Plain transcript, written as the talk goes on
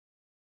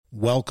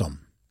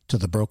Welcome to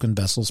the Broken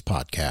Vessels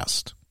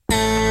Podcast.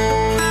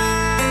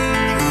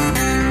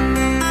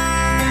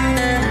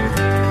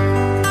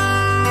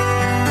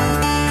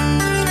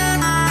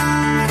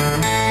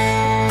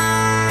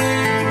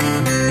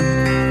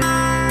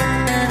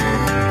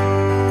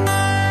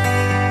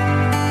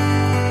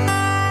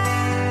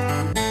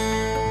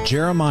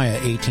 Jeremiah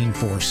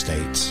 18:4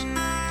 states,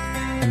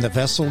 "And the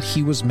vessel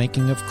he was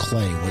making of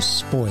clay was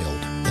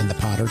spoiled in the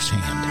potter's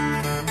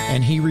hand,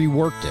 and he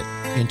reworked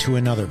it into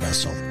another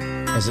vessel,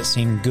 as it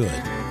seemed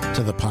good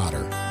to the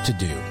potter to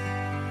do."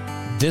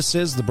 This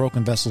is the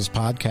Broken Vessels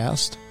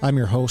Podcast. I'm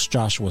your host,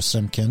 Joshua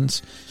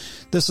Simpkins.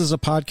 This is a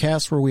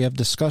podcast where we have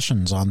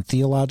discussions on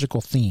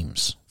theological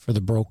themes for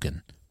the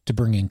broken to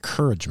bring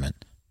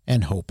encouragement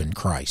and hope in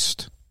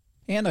Christ.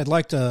 And I'd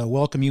like to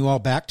welcome you all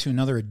back to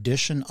another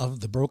edition of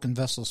the Broken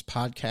Vessels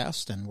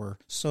Podcast, and we're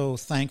so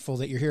thankful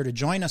that you're here to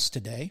join us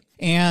today.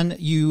 And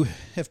you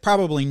have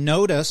probably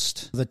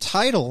noticed the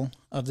title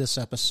of this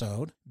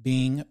episode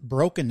being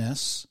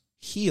Brokenness,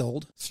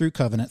 Healed Through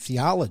Covenant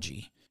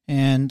Theology.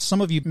 And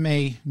some of you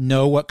may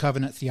know what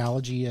covenant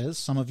theology is.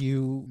 Some of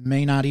you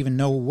may not even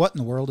know what in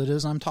the world it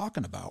is I'm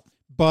talking about.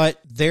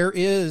 But there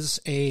is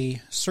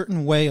a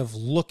certain way of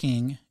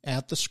looking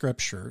at the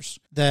scriptures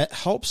that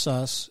helps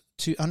us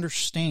to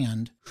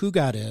understand who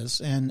God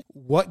is and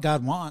what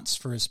God wants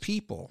for his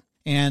people.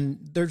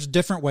 And there's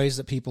different ways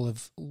that people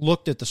have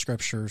looked at the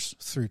scriptures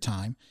through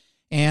time.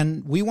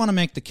 And we want to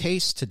make the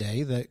case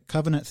today that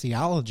covenant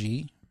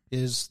theology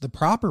is the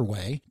proper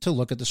way to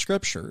look at the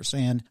scriptures.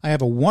 And I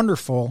have a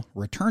wonderful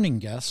returning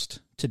guest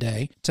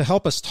today to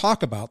help us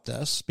talk about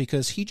this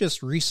because he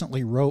just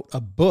recently wrote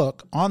a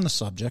book on the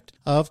subject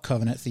of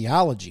covenant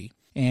theology.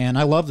 And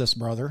I love this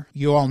brother.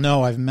 You all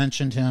know I've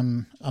mentioned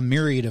him a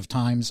myriad of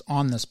times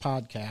on this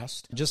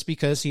podcast just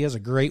because he has a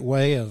great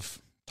way of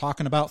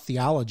talking about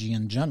theology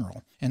in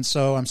general. And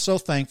so I'm so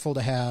thankful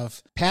to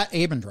have Pat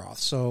Abendroth.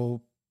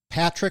 So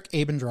Patrick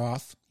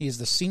Abendroth, he is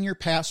the senior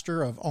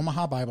pastor of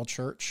Omaha Bible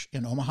Church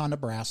in Omaha,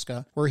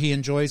 Nebraska, where he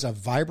enjoys a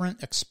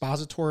vibrant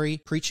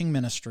expository preaching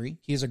ministry.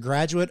 He is a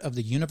graduate of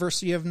the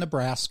University of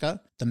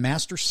Nebraska, the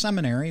Master's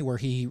Seminary, where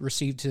he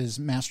received his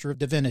Master of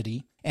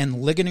Divinity,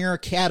 and Ligonier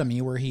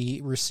Academy, where he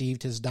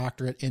received his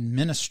doctorate in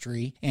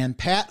ministry. And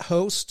Pat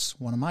hosts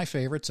one of my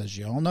favorites, as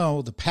you all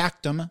know, the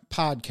Pactum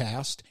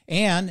podcast,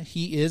 and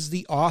he is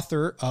the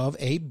author of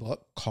a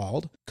book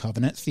called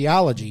Covenant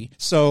Theology.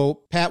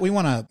 So, Pat, we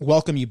want to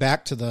welcome you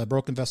back to the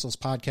Broken Vessels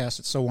podcast.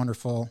 It's so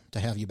wonderful to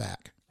have you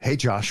back. Hey,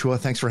 Joshua,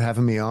 thanks for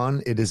having me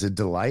on. It is a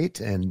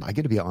delight, and I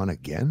get to be on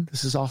again.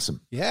 This is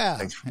awesome. Yeah.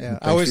 Thanks I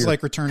always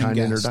like returning kind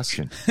guests.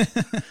 Introduction.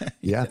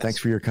 Yes. Thanks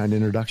for your kind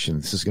introduction.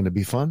 This is going to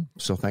be fun.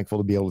 So thankful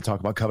to be able to talk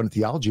about covenant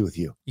theology with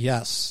you.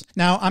 Yes.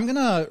 Now, I'm going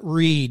to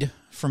read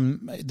from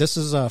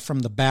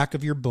the back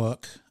of your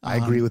book. I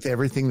agree with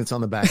everything that's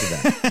on the back of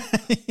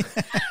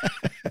that.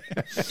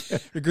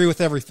 Agree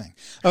with everything.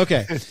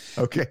 Okay.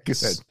 Okay, good.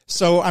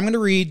 So I'm going to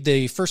read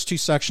the first two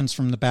sections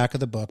from the back of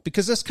the book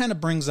because this kind of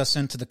brings us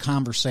into the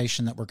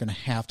conversation that we're going to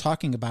have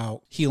talking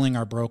about healing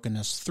our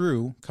brokenness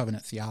through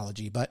covenant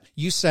theology. But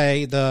you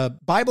say the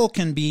Bible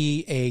can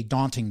be a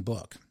daunting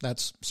book.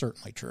 That's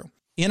certainly true.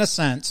 In a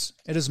sense,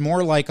 it is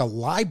more like a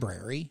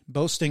library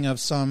boasting of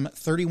some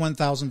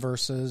 31,000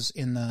 verses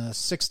in the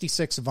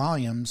 66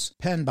 volumes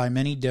penned by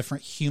many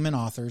different human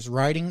authors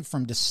writing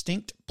from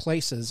distinct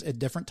places at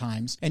different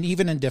times and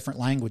even in different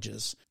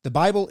languages. The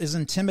Bible is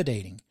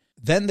intimidating.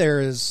 Then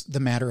there is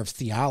the matter of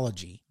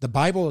theology. The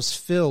Bible is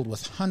filled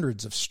with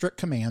hundreds of strict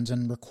commands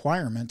and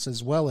requirements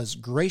as well as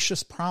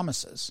gracious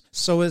promises.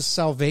 So is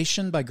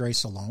salvation by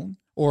grace alone?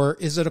 Or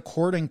is it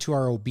according to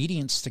our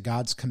obedience to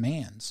God's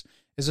commands?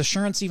 Is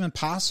assurance even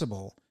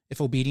possible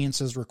if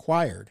obedience is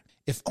required?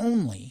 If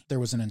only there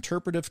was an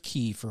interpretive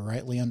key for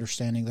rightly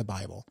understanding the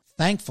Bible.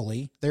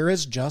 Thankfully, there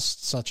is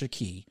just such a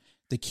key.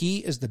 The key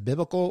is the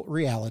biblical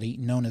reality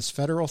known as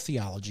federal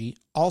theology,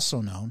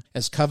 also known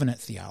as covenant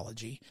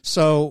theology.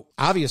 So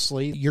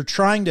obviously, you're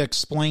trying to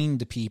explain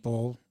to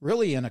people,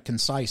 really in a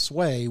concise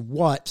way,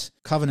 what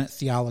covenant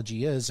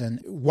theology is and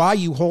why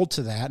you hold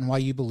to that and why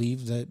you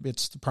believe that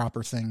it's the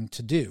proper thing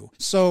to do.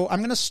 So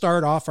I'm going to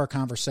start off our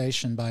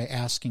conversation by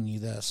asking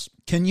you this.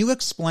 Can you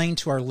explain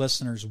to our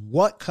listeners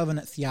what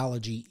covenant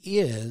theology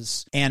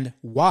is and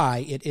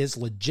why it is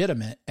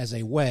legitimate as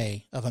a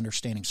way of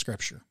understanding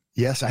Scripture?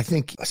 Yes, I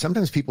think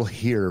sometimes people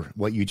hear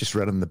what you just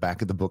read on the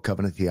back of the book,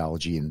 Covenant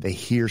Theology, and they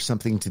hear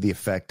something to the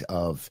effect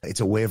of it's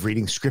a way of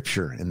reading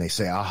Scripture, and they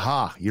say,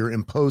 aha, you're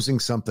imposing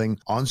something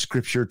on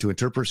Scripture to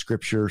interpret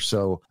Scripture,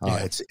 so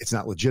it's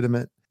not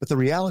legitimate. But the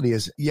reality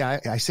is,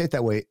 I say it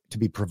that way to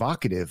be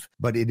provocative,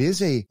 but it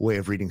is a way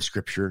of reading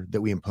Scripture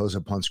that we impose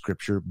upon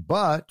Scripture.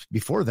 But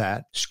before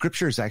that,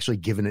 Scripture has actually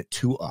given it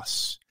to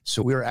us.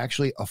 So we are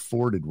actually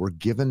afforded, we're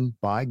given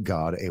by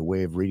God a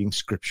way of reading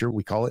Scripture.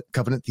 We call it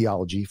covenant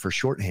theology for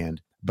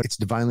shorthand. but it's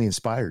divinely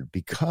inspired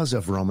because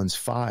of Romans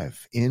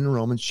 5. In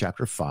Romans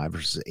chapter 5,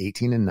 verses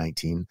 18 and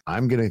 19,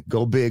 I'm going to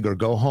go big or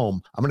go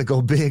home. I'm going to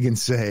go big and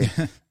say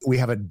we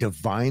have a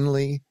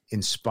divinely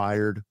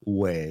inspired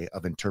way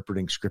of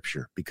interpreting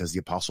Scripture because the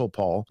Apostle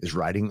Paul is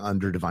writing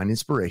under divine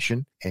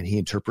inspiration, and he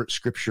interprets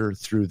Scripture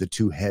through the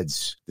two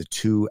heads, the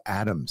two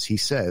Adams. He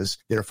says,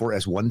 therefore,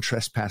 as one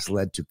trespass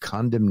led to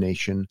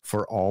condemnation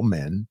for all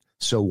men,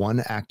 so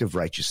one act of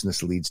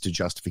righteousness leads to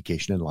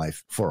justification in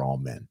life for all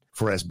men.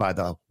 For as by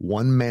the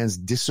one man's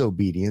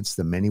disobedience,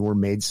 the many were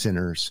made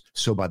sinners,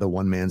 so by the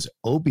one man's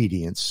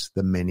obedience,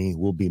 the many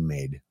will be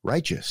made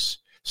righteous.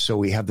 So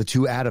we have the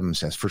two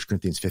Adams, as 1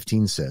 Corinthians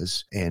 15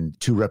 says, and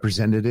two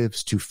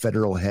representatives, two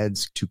federal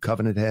heads, two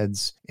covenant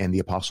heads. And the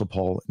Apostle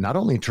Paul not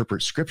only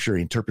interprets Scripture,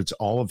 he interprets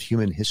all of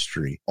human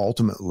history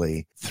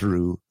ultimately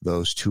through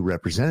those two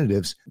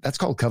representatives. That's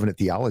called covenant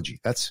theology.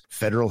 That's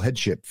federal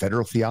headship,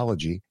 federal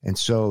theology. And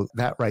so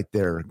that right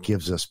there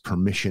gives us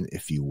permission,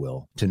 if you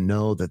will, to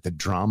know that the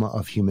drama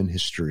of human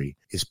history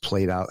is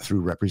played out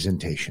through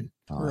representation.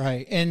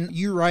 Right. And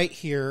you write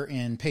here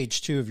in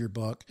page 2 of your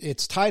book,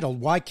 it's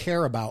titled, Why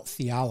Care About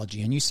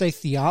Theology? And you say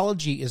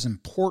theology is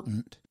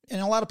important.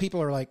 And a lot of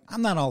people are like,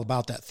 I'm not all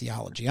about that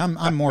theology.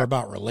 I'm more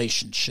about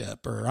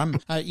relationship, or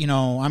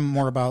I'm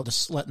more about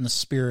just letting the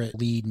Spirit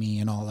lead me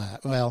and all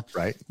that. Well,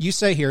 right. You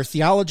say here,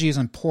 theology is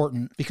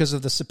important because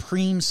of the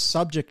supreme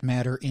subject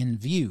matter in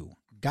view,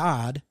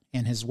 God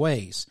and his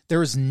ways.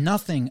 There is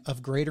nothing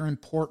of greater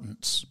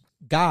importance.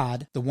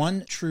 God, the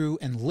one true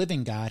and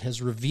living God,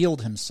 has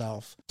revealed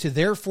himself. To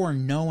therefore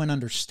know and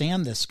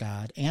understand this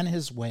God and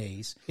his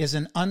ways is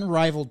an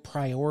unrivaled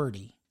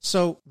priority.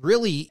 So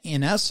really,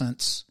 in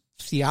essence,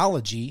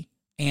 theology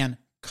and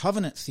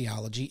covenant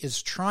theology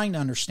is trying to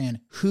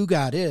understand who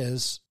God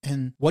is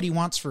and what he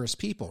wants for his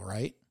people,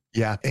 right?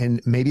 Yeah. And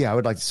maybe I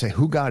would like to say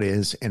who God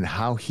is and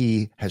how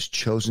he has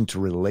chosen to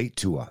relate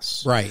to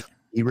us. Right.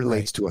 He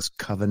relates to us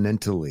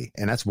covenantally,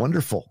 and that's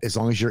wonderful. As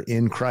long as you're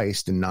in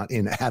Christ and not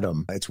in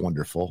Adam, it's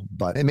wonderful.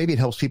 And maybe it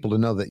helps people to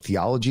know that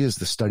theology is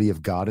the study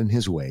of God and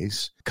his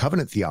ways.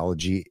 Covenant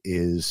theology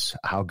is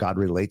how God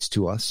relates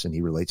to us, and he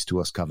relates to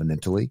us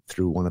covenantally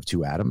through one of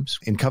two Adams.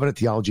 In covenant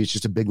theology, it's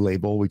just a big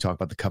label. We talk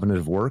about the covenant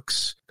of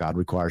works. God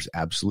requires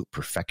absolute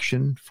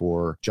perfection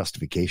for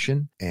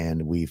justification,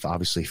 and we've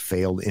obviously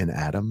failed in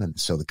Adam. And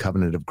so the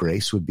covenant of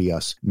grace would be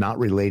us not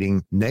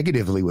relating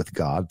negatively with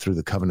God through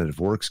the covenant of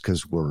works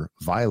because we're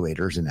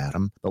violators in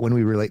Adam. But when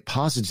we relate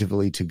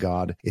positively to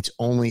God, it's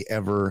only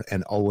ever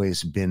and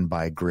always been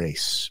by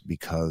grace,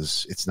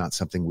 because it's not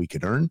something we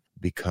could earn,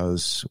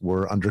 because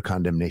we're under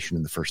condemnation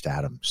in the first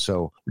Adam.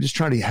 So we're just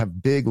trying to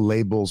have big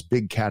labels,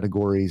 big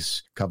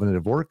categories. Covenant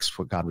of works,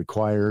 what God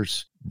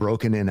requires.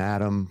 Broken in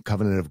Adam,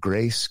 covenant of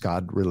grace,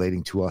 God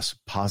relating to us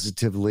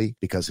positively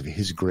because of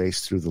his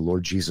grace through the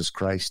Lord Jesus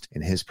Christ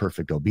and his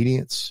perfect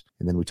obedience.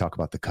 And then we talk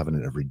about the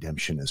covenant of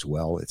redemption as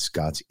well. It's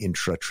God's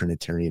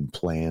intra-Trinitarian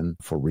plan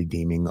for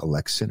redeeming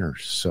elect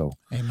sinners. So,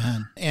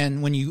 amen.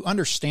 And when you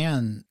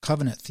understand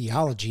covenant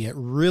theology, it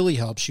really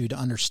helps you to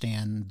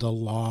understand the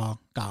law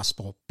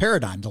gospel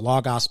paradigm, the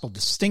law gospel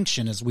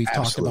distinction, as we've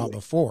talked about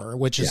before,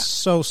 which is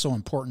so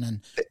important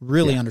in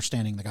really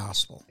understanding the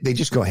gospel. They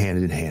just go hand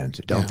in hand,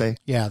 don't they?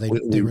 Yeah, they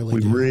really do. We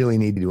really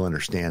need to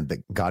understand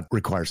that God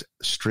requires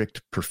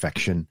strict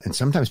perfection. And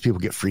sometimes people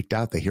get freaked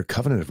out. They hear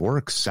covenant of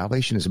works.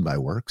 Salvation isn't by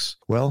works.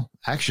 Well,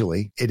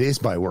 actually, it is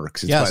by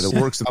works. It's by the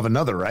works of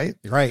another, right?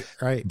 Right.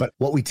 But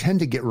what we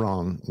tend to get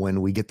wrong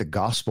when we get the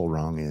gospel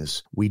wrong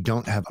is we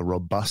don't have a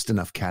robust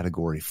enough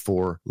category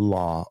for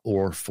law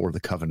or for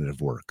the covenant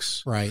of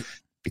works. Right.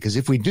 Because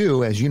if we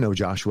do, as you know,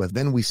 Joshua,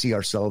 then we see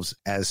ourselves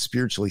as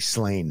spiritually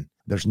slain.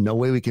 There's no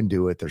way we can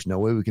do it. There's no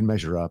way we can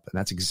measure up. And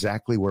that's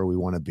exactly where we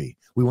want to be.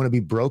 We want to be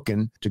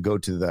broken, to go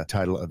to the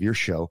title of your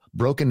show,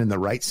 broken in the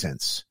right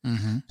sense,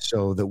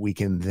 so that we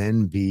can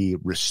then be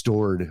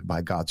restored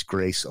by God's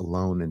grace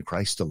alone and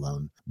Christ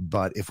alone.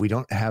 But if we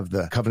don't have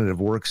the covenant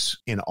of works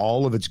in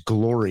all of its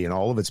glory and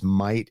all of its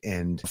might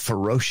and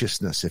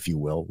ferociousness, if you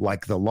will,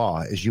 like the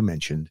law, as you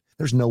mentioned,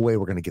 there's no way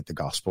we're going to get the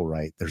gospel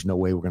right. There's no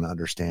way we're going to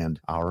understand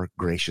our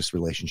gracious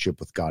relationship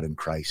with God in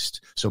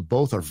Christ. So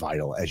both are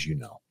vital, as you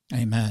know.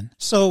 Amen.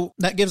 So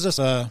that gives us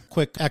a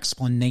quick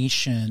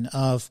explanation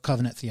of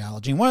covenant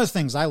theology. And one of the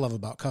things I love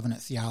about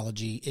covenant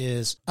theology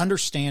is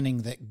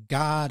understanding that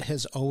God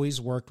has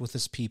always worked with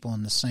his people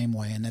in the same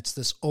way. And it's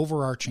this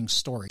overarching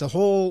story. The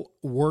whole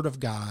Word of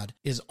God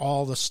is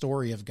all the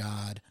story of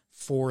God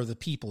for the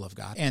people of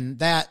God. And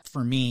that,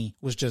 for me,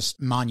 was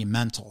just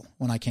monumental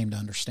when I came to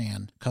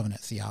understand covenant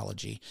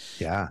theology.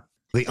 Yeah.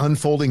 The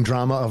unfolding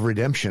drama of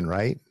redemption,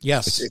 right?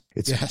 Yes.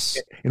 Yes.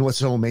 And what's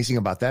so amazing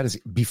about that is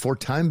before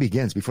time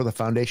begins, before the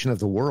foundation of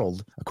the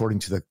world, according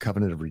to the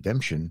covenant of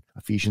redemption,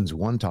 Ephesians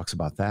 1 talks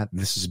about that.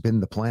 This has been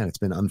the plan. It's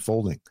been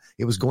unfolding.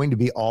 It was going to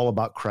be all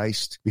about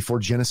Christ before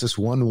Genesis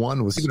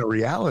 1:1 was even a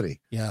reality.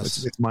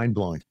 Yes. It's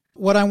mind-blowing.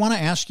 What I want to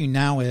ask you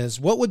now is,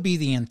 what would be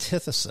the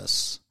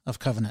antithesis of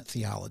covenant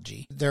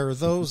theology. There are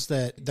those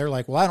that they're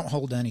like, well, I don't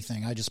hold to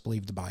anything. I just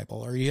believe the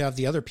Bible. Or you have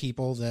the other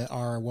people that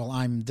are, well,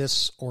 I'm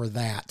this or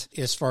that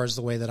as far as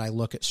the way that I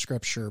look at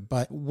Scripture.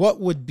 But what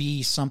would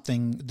be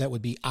something that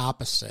would be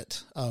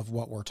opposite of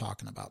what we're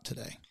talking about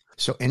today?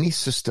 So any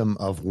system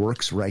of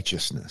works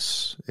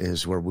righteousness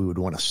is where we would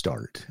want to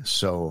start.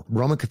 So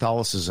Roman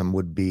Catholicism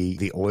would be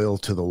the oil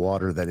to the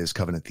water that is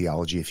covenant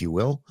theology, if you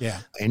will.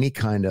 Yeah. Any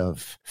kind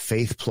of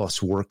faith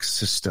plus works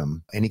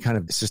system, any kind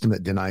of system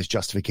that denies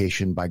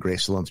justification by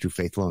grace alone, through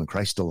faith alone, and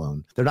Christ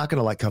alone, they're not going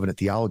to like covenant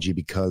theology,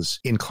 because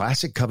in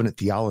classic covenant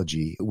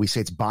theology, we say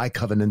it's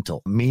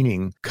bi-covenantal,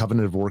 meaning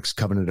covenant of works,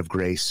 covenant of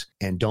grace,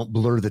 and don't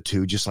blur the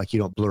two, just like you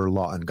don't blur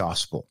law and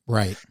gospel.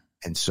 Right.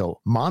 And so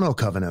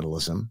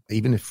monocovenantalism,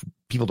 even if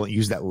people don't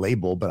use that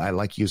label, but I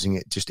like using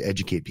it just to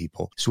educate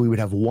people. So we would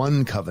have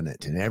one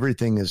covenant and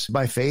everything is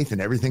by faith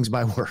and everything's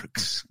by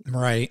works.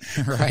 Right,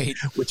 right.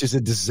 Which is a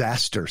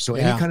disaster. So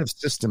any kind of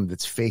system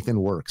that's faith and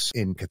works.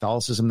 In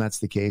Catholicism, that's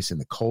the case. In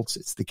the cults,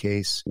 it's the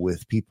case.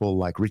 With people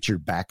like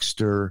Richard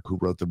Baxter, who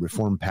wrote The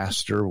Reformed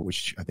Pastor,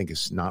 which I think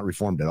is not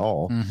reformed at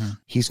all. Mm-hmm.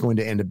 He's going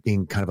to end up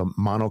being kind of a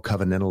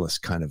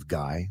monocovenantalist kind of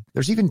guy.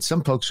 There's even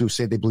some folks who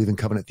say they believe in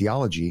covenant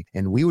theology,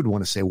 and we would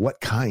want to say, what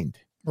kind?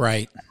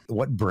 Right.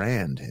 What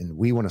brand? And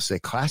we want to say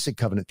classic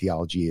covenant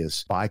theology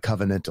is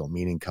bi-covenantal,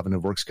 meaning covenant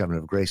of works,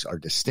 covenant of grace are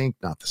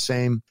distinct, not the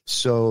same.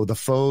 So the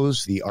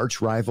foes, the arch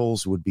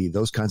rivals would be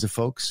those kinds of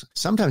folks.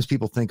 Sometimes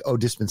people think, oh,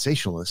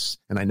 dispensationalists,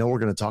 and I know we're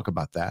going to talk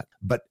about that.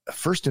 But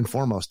first and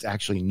foremost,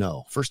 actually,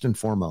 no. First and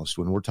foremost,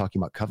 when we're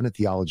talking about covenant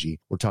theology,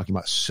 we're talking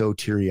about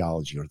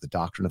soteriology, or the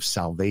doctrine of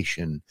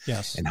salvation,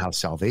 and how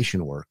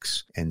salvation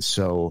works. And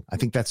so I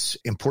think that's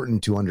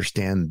important to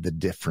understand the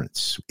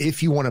difference.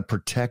 If you want to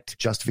protect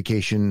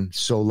justification,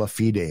 sola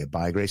fide,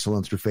 by grace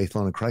alone, through faith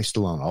alone, and Christ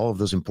alone, all of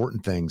those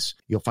important things,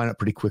 you'll find out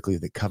pretty quickly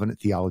that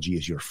covenant theology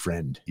is your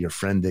friend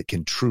that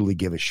can truly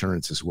give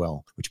assurance as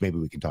well, which maybe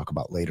we can talk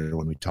about later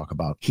when we talk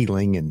about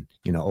healing and,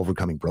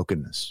 overcoming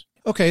brokenness.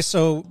 Okay,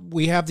 so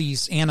we have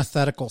these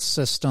antithetical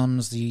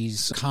systems,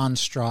 these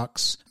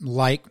constructs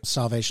like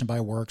salvation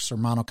by works or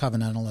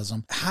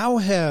monocovenantalism. How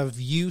have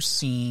you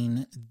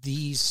seen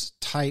these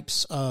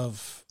types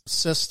of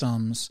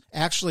systems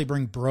actually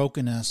bring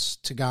brokenness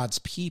to God's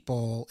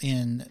people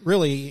in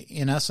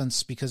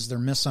essence, because they're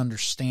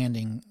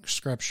misunderstanding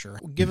Scripture?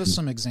 Give us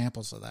some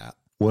examples of that.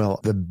 Well,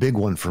 the big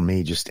one for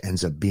me just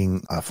ends up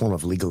being a form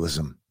of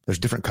legalism. There's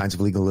different kinds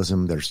of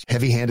legalism. There's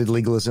heavy-handed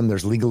legalism.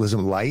 There's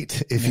legalism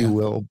light, if you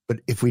will.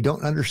 But if we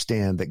don't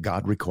understand that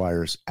God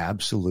requires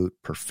absolute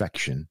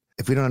perfection,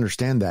 if we don't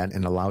understand that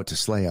and allow it to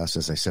slay us,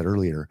 as I said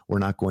earlier, we're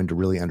not going to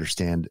really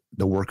understand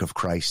the work of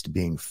Christ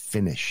being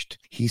finished.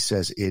 He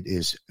says it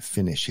is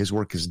finished. His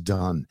work is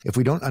done. If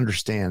we don't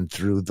understand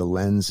through the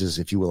lenses,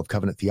 if you will, of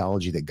covenant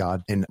theology, that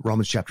God, in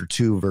Romans chapter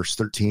 2, verse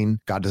 13,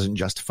 God doesn't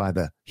justify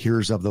the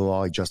hearers of the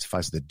law. He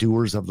justifies the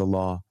doers of the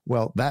law.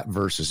 Well, that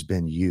verse has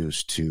been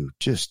used to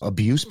just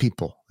abuse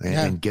people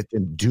and get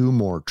them do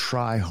more,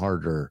 try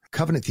harder.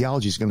 Covenant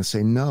theology is going to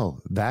say, no,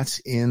 that's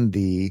in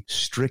the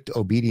strict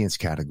obedience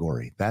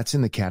category. That's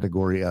in the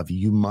category of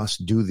you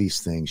must do these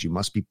things. You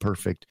must be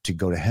perfect to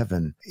go to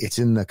heaven. It's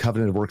in the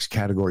covenant of works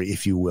category,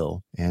 if you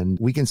will. And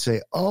we can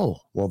say, oh,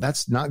 well,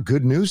 that's not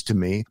good news to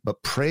me,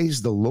 but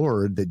praise the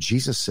Lord that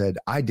Jesus said,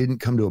 I didn't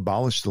come to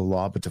abolish the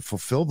law, but to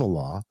fulfill the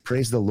law.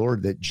 Praise the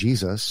Lord that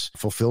Jesus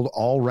fulfilled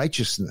all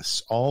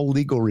righteousness, all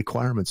legal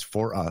requirements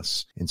for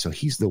us. And so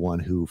he's the one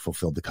who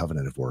fulfilled the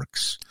covenant of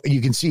works.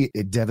 You can see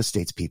it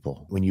devastates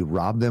people when you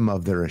rob them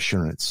of their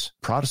assurance.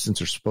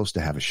 Protestants are supposed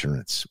to have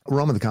assurance.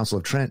 Rome of the Council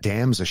of Trent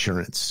damns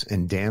assurance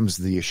and damns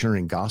the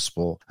assuring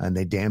gospel, and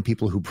they damn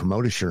people who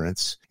promote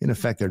assurance. In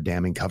effect, they're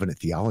damning covenant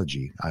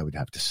theology, I would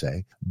have to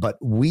say. But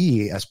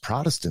we as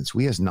Protestants,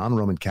 we as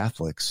non-Roman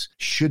Catholics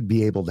should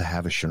be able to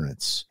have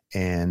assurance.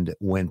 And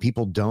when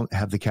people don't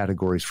have the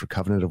categories for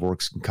covenant of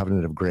works and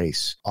covenant of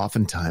grace,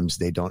 oftentimes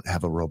they don't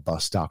have a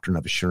robust doctrine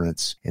of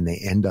assurance, and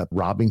they end up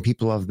robbing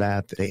people of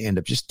that. They end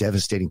up just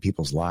devastating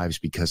people's lives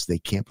because they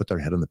can't put their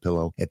head on the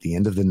pillow at the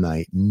end of the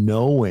night,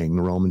 knowing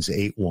Romans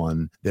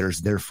 8:1, there's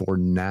therefore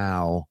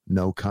now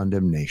no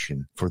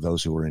condemnation for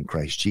those who are in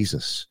Christ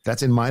Jesus.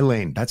 That's in my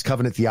lane. That's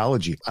covenant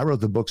theology. I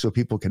wrote the book so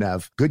people can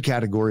have good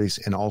categories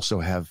and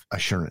also have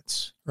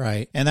assurance.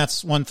 Right. And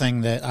that's one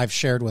thing that I've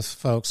shared with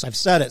folks. I've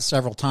said it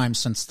several times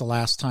since the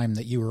last time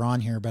that you were on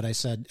here, but I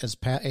said, as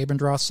Pat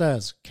Abendroth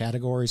says,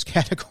 categories,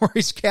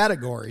 categories,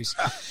 categories.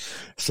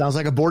 Sounds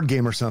like a board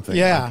game or something.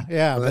 Yeah,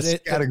 yeah. Well,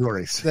 but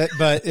categories.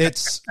 But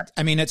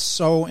it's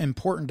so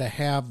important to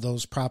have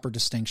those proper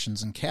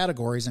distinctions and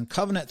categories. And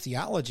covenant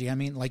theology,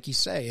 like you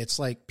say, it's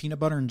like peanut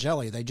butter and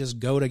jelly. They just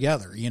go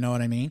together. You know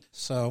what I mean?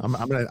 So I'm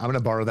gonna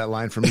borrow that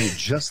line from you,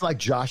 just like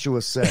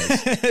Joshua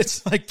says.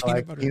 It's like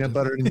peanut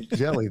butter and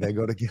jelly. They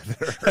go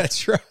together.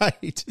 That's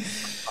right.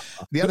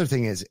 The other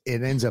thing is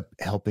it ends up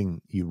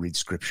helping you read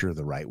Scripture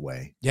the right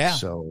way. Yeah.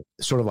 So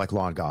sort of like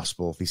law and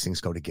gospel, these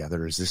things go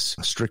together. Is this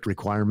a strict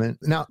requirement?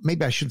 Now,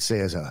 maybe I should say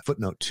as a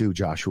footnote too,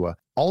 Joshua,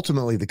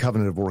 ultimately the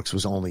covenant of works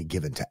was only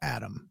given to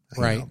Adam.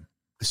 Right.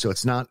 So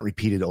it's not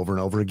repeated over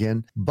and over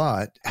again,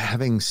 but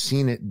having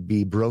seen it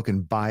be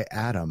broken by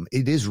Adam,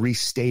 it is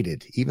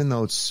restated. Even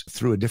though it's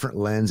through a different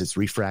lens, it's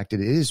refracted,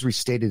 it is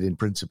restated in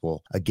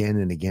principle again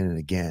and again and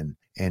again.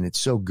 And it's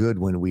so good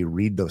when we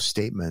read those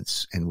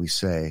statements and we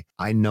say,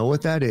 I know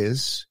what that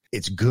is.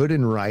 It's good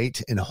and right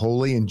and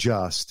holy and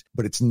just,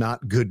 but it's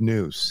not good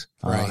news.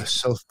 Right.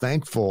 So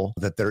thankful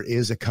that there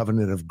is a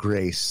covenant of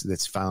grace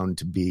that's found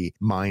to be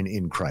mine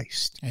in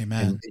Christ.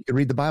 Amen. And you can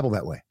read the Bible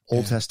that way.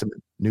 Old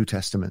Testament, New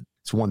Testament.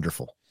 It's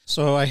wonderful.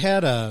 So I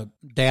had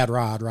Dad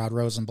Rod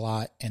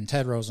Rosenblatt, and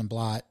Ted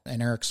Rosenblatt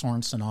and Eric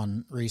Sorensen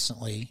on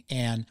recently.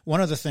 And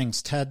one of the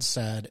things Ted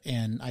said,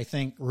 and I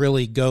think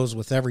really goes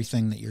with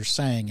everything that you're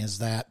saying, is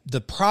that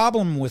the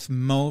problem with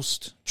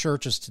most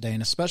churches today,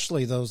 and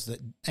especially those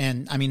that,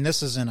 and I mean,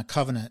 this is in a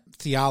covenant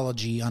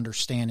theology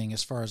understanding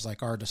as far as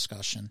like our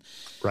discussion.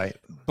 Right.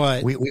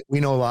 But we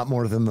know a lot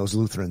more than those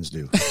Lutherans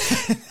do.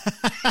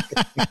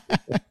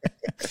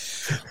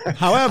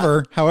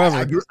 However,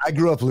 I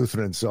grew up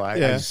Lutheran, so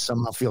I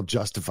somehow feel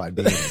justified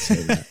being able to say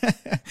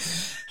that.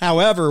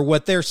 However,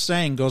 what they're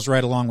saying goes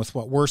right along with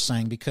what we're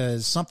saying,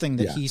 because something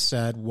that he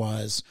said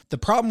was the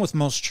problem with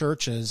most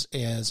churches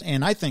is,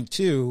 and I think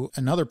too,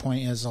 another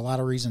point is a lot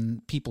of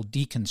reason people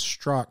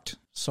deconstruct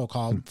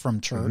so-called from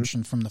church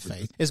and from the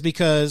faith is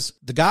because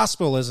the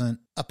gospel isn't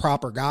a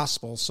proper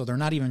gospel. So they're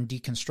not even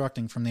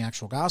deconstructing from the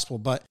actual gospel.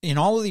 But in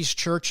all of these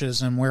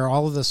churches and where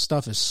all of this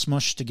stuff is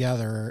smushed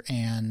together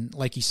and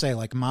like you say,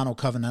 like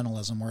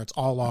monocovenantalism, where it's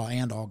all law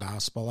and all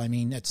gospel, I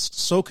mean, it's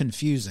so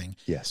confusing.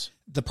 Yes.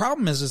 The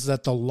problem is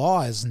that the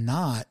law is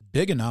not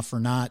big enough or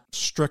not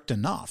strict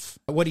enough.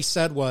 What he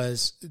said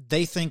was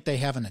they think they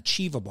have an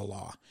achievable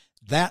law.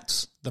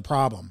 That's the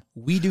problem.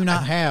 We do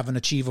not have an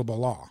achievable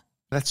law.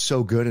 That's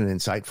so good and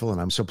insightful, and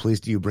I'm so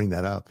pleased you bring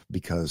that up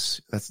because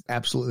that's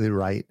absolutely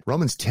right.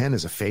 Romans 10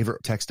 is a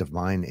favorite text of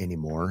mine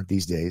anymore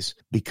these days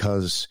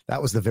because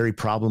that was the very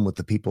problem with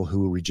the people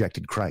who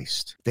rejected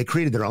Christ. They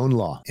created their own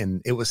law,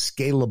 and it was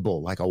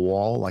scalable like a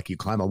wall, like you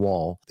climb a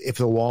wall. If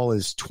the wall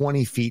is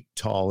 20 feet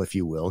tall, if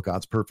you will,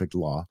 God's perfect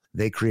law,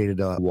 they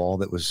created a wall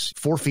that was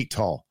 4 feet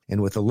tall.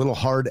 And with a little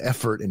hard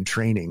effort and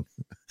training,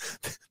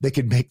 they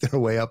could make their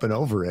way up and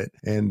over it.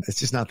 And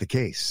it's just not the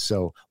case.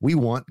 So we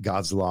want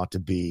God's law to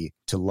be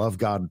to love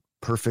God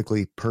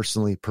perfectly,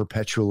 personally,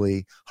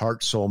 perpetually,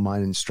 heart, soul,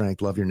 mind, and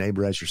strength. Love your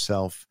neighbor as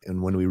yourself.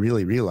 And when we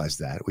really realize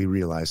that, we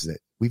realize that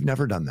we've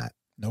never done that.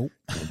 Nope.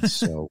 And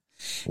so,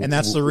 and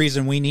that's the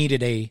reason we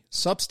needed a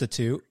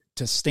substitute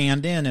to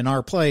stand in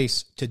our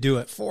place to do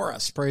it for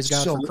us. Praise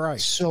God for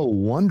Christ. So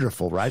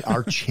wonderful, right?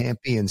 Our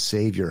champion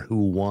Savior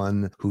who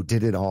won, who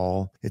did it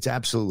all. It's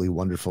absolutely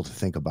wonderful to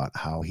think about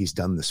how he's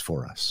done this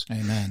for us.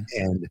 Amen.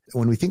 And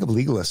when we think of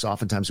legalists,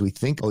 oftentimes we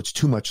think, oh, it's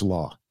too much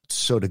law.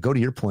 So to go to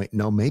your point,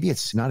 no, maybe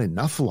it's not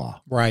enough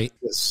law. Right.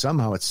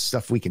 Somehow it's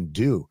stuff we can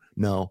do.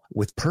 No,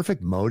 with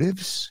perfect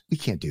motives, we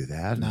can't do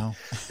that. No.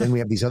 Then we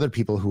have these other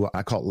people who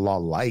I call law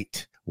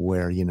light,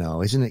 where, you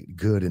know, isn't it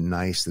good and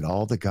nice that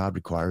all that God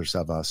requires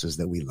of us is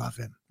that we love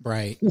him?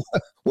 Right.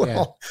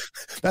 Well,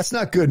 that's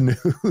not good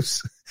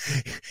news.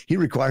 He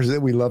requires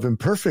that we love him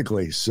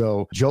perfectly.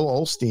 So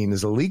Joel Osteen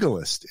is a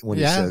legalist when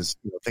he says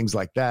things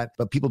like that,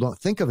 but people don't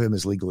think of him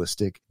as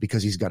legalistic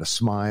because he's got a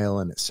smile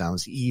and it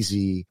sounds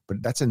easy.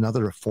 But that's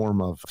another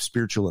form of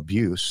spiritual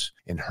abuse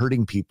and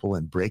hurting people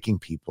and breaking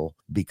people,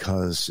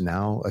 because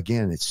now,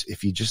 again, it's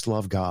if you just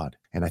love God.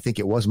 And I think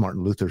it was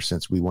Martin Luther,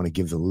 since we want to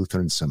give the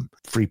Lutherans some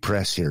free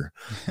press here,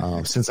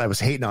 since I was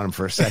hating on him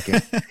for a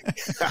second.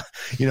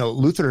 You know,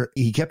 Luther,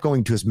 he kept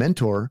going to his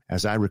mentor,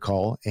 as I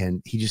recall,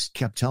 and he just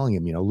kept telling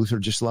him, you know, Luther,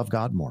 just love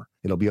God more.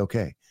 It'll be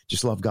okay.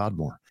 Just love God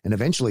more. And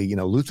eventually, you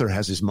know, Luther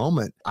has his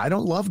moment. I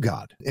don't love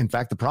God. In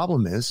fact, the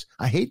problem is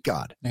I hate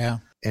God. Yeah.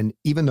 And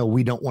even though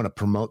we don't want to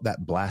promote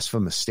that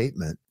blasphemous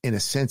statement, in a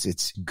sense,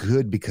 it's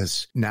good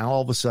because now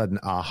all of a sudden,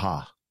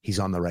 he's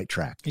on the right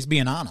track. He's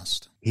being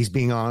honest. He's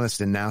being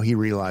honest. And now he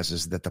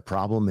realizes that the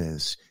problem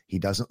is he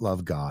doesn't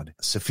love God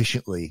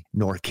sufficiently,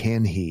 nor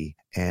can he.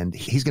 And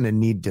he's going to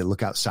need to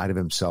look outside of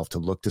himself to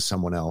look to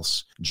someone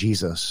else,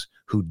 Jesus,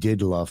 who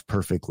did love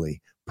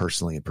perfectly,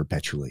 personally, and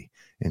perpetually.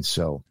 And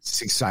so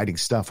it's exciting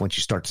stuff. Once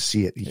you start to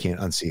see it, you can't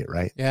unsee it,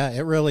 right? Yeah,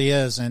 it really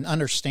is. And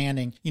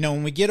understanding, you know,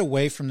 when we get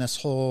away from this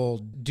whole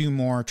do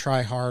more,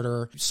 try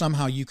harder,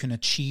 somehow you can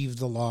achieve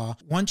the law.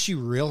 Once you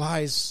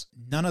realize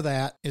none of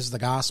that is the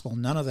gospel,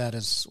 none of that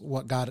is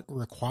what God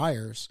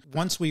requires.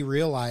 Once we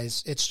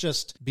realize it's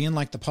just being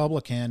like the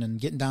publican and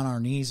getting down on our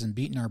knees and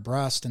beating our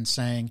breast and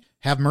saying,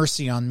 have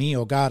mercy on me,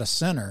 O God, a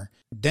sinner.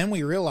 Then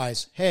we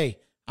realize, hey,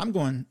 I'm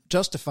going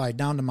justified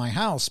down to my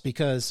house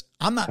because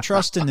I'm not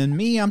trusting in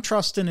me. I'm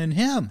trusting in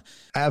him.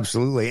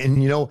 Absolutely.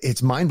 And, you know,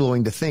 it's mind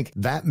blowing to think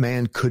that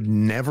man could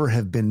never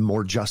have been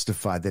more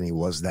justified than he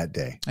was that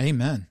day.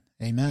 Amen.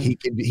 Amen.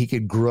 He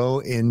could grow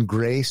in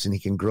grace and he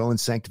can grow in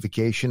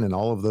sanctification and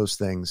all of those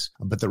things.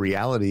 But the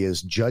reality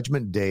is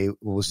Judgment Day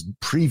was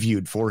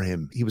previewed for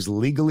him. He was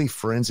legally,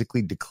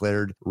 forensically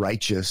declared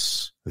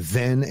righteous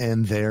then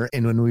and there.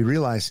 And when we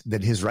realized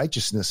that his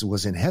righteousness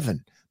was in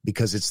heaven,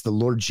 because it's the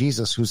Lord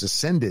Jesus who's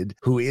ascended,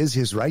 who is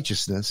his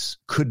righteousness,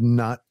 could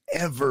not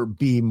ever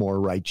be more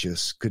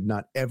righteous, could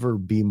not ever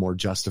be more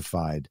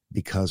justified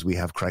because we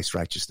have Christ's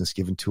righteousness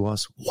given to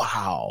us.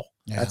 Wow.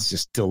 Yeah. That's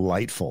just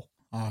delightful.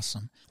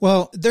 Awesome.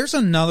 Well, there's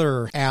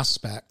another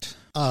aspect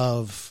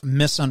of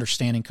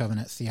misunderstanding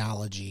covenant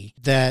theology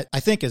that I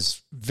think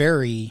is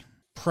very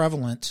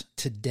prevalent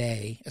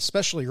today,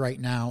 especially right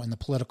now in the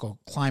political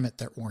climate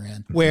that we're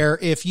in, where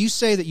if you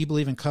say that you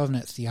believe in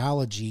covenant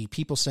theology,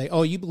 people say,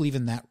 oh, you believe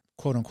in that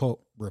quote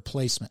unquote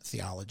replacement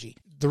theology.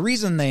 The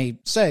reason they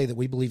say that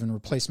we believe in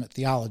replacement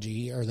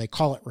theology, or they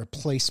call it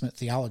replacement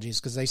theology, is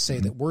because they say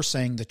that we're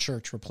saying the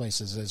church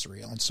replaces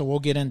Israel. And so we'll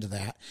get into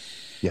that.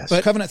 Yes.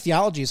 But covenant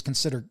theology is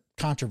considered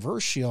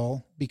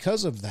controversial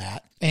because of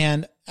that.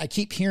 And I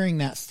keep hearing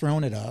that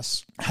thrown at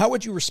us. How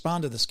would you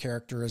respond to this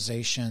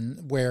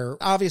characterization where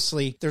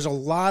obviously there's a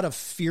lot of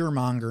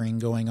fear-mongering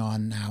going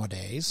on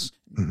nowadays?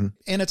 Mm-hmm.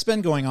 And it's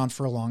been going on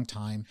for a long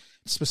time,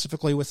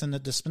 specifically within the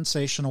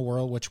dispensational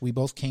world, which we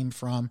both came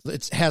from.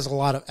 It has a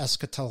lot of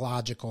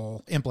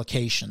eschatological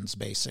implications,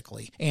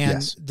 basically.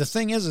 And yes. The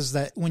thing is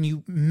that when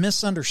you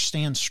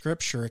misunderstand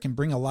Scripture, it can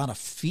bring a lot of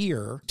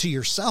fear to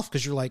yourself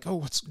because you're like, oh,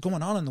 what's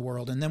going on in the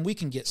world? And then we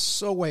can get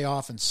so way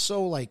off and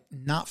so like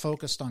not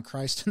focused on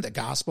Christ and the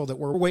gospel that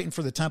we're waiting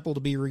for the temple to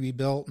be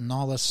rebuilt and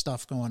all this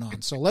stuff going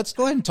on. So let's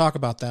go ahead and talk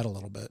about that a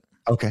little bit.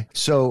 Okay.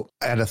 So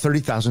at a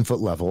 30,000 foot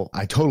level,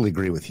 I totally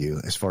agree with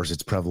you as far as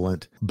it's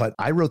prevalent, but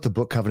I wrote the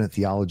book Covenant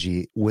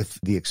Theology with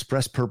the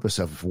express purpose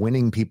of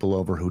winning people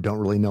over who don't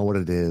really know what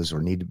it is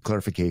or need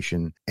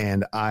clarification.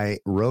 And I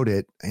wrote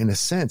it in a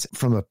sense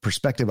from a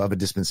perspective of a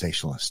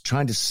dispensationalist,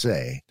 trying to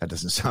say, that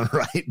doesn't sound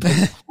right,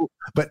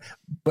 but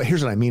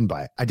here's what I mean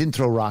by it. I didn't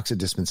throw rocks at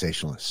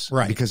dispensationalists,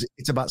 right? Because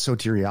it's about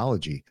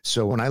soteriology.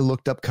 So when I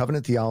looked up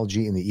covenant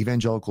theology in the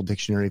Evangelical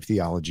Dictionary of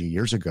Theology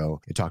years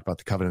ago, it talked about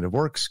the covenant of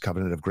works,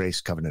 covenant of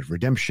grace, covenant of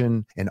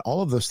redemption, and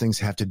all of those things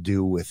have to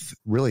do with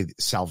really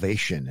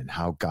salvation and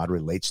how God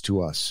relates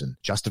to us and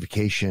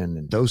justification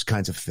and those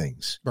kinds of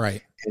things.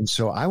 Right. And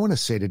so I want to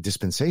say to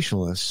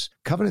dispensationalists,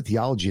 covenant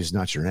theology is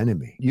not your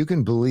enemy. You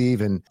can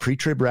believe in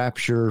pre-trib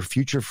rapture,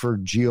 future for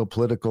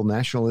geopolitical,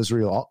 national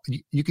Israel.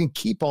 You can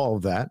keep all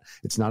of that.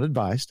 It's not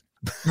advised.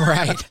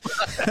 Right.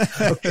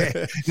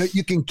 Okay. No,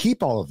 you can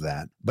keep all of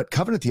that, but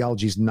covenant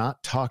theology is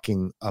not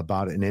talking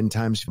about an end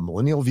times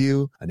millennial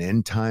view, an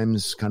end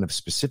times kind of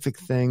specific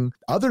thing,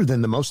 other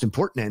than the most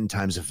important end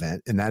times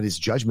event, and that is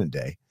Judgment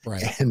Day.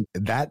 Right. And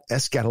that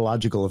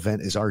eschatological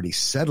event is already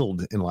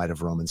settled in light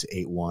of Romans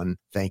 8:1.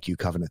 Thank you,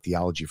 covenant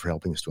theology, for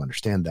helping us to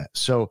understand that.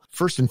 So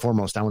first and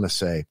foremost, I want to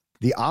say,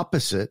 the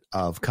opposite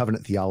of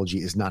covenant theology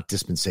is not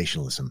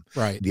dispensationalism.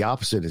 Right. The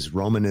opposite is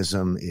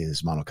Romanism,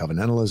 is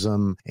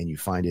monocovenantalism, and you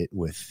find it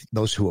with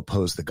those who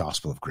oppose the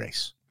gospel of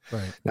grace.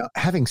 Right. Now,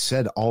 having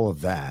said all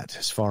of that,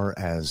 as far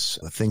as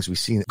the things we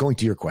see, going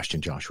to your question,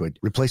 Joshua,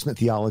 replacement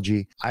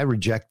theology, I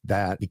reject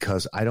that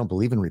because I don't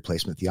believe in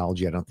replacement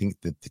theology. I don't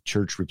think that the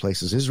church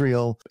replaces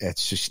Israel.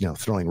 It's just,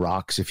 throwing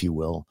rocks, if you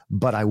will.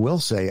 But I will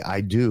say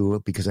I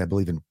do because I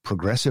believe in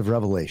progressive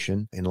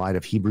revelation in light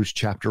of Hebrews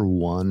chapter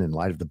 1, in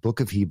light of the book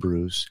of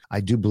Hebrews.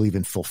 I do believe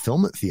in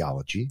fulfillment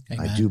theology.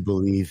 Amen. I do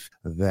believe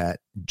that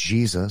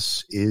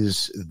Jesus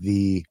is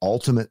the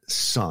ultimate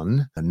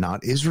son and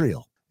not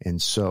Israel. And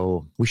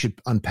so we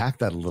should unpack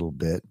that a little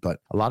bit.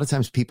 But a lot of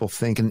times people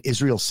think in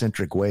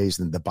Israel-centric ways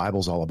that the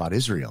Bible's all about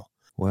Israel.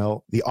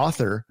 Well, the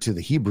author to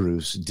the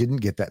Hebrews didn't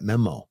get that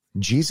memo.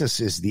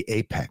 Jesus is the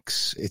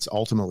apex. It's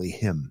ultimately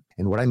him.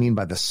 And what I mean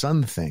by the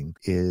son thing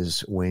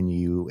is when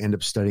you end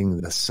up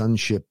studying the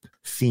sonship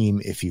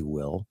theme, if you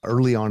will,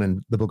 early on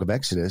in the book of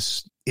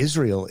Exodus,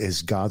 Israel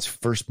is God's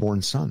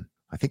firstborn son.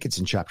 I think it's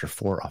in chapter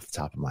 4 off the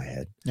top of my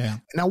head. Yeah.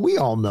 Now, we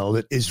all know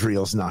that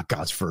Israel's not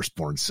God's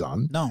firstborn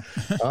son. No.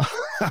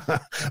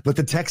 But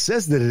the text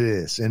says that it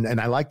is. And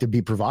I like to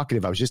be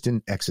provocative. I was just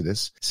in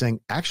Exodus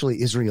saying,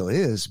 actually, Israel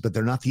is, but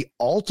they're not the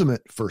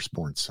ultimate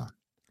firstborn son.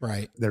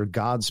 Right. They're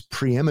God's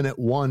preeminent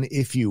one,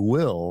 if you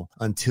will,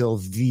 until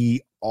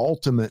the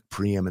ultimate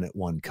preeminent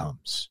one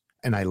comes.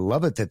 And I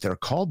love it that they're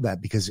called that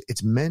because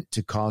it's meant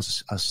to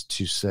cause us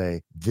to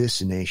say,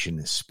 this nation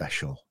is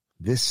special.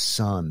 This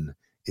son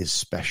is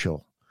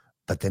special.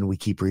 But then we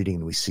keep reading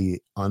and we see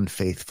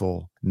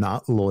unfaithful,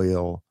 not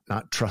loyal,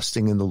 not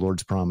trusting in the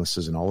Lord's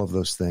promises and all of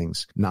those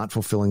things, not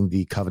fulfilling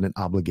the covenant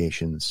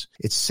obligations.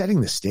 It's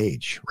setting the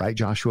stage, right,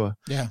 Joshua?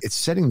 Yeah. It's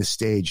setting the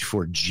stage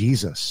for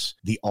Jesus,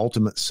 the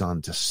ultimate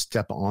son, to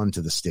step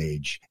onto the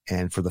stage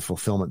and for the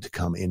fulfillment to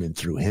come in and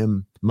through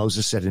him.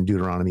 Moses said in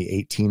Deuteronomy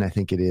 18, I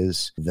think it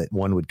is, that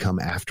one would come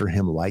after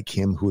him like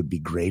him who would be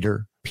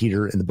greater.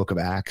 Peter in the book of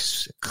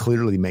Acts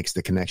clearly makes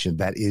the connection.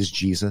 That is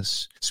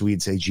Jesus. So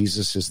we'd say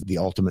Jesus is the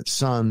ultimate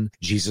son.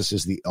 Jesus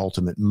is the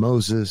ultimate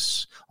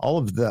Moses. All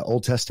of the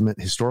Old Testament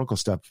historical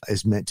stuff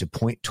is meant to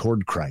point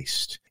toward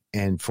Christ.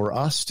 And for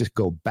us to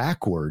go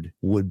backward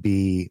would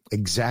be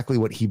exactly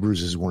what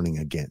Hebrews is warning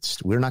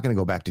against. We're not going to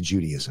go back to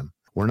Judaism.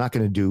 We're not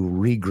going to do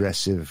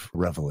regressive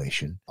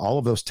revelation. All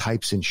of those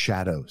types and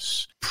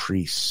shadows,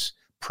 priests,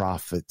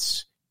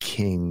 prophets,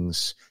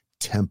 kings,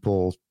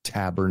 temple,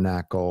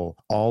 tabernacle,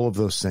 all of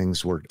those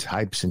things were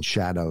types and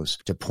shadows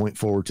to point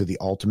forward to the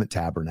ultimate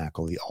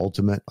tabernacle, the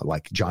ultimate,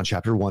 like John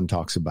chapter 1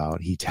 talks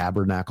about, he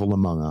tabernacled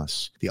among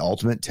us, the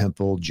ultimate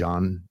temple,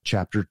 John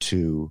chapter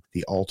 2,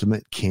 the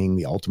ultimate king,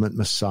 the ultimate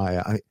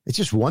Messiah. It's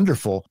just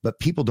wonderful, but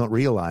people don't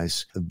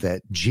realize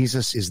that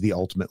Jesus is the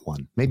ultimate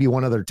one. Maybe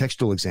one other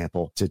textual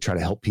example to try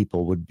to help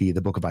people would be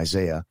the book of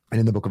Isaiah. And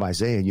in the book of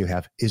Isaiah, you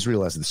have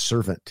Israel as the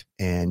servant,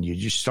 and you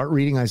just start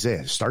reading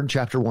Isaiah. Start in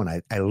chapter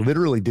 1. I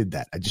literally did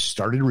that. I just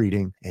started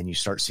reading, and you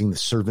start seeing the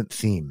servant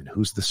theme. And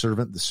who's the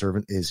servant? The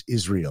servant is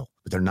Israel,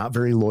 but they're not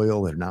very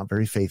loyal. They're not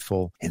very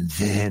faithful. And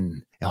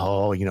then,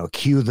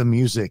 cue the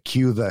music,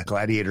 cue the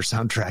Gladiator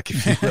soundtrack,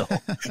 if you will,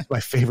 my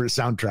favorite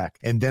soundtrack.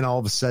 And then all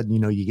of a sudden,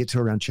 you get to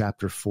around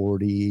chapter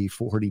 40,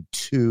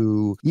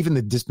 42. Even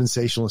the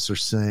dispensationalists are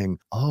saying,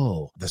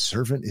 oh, the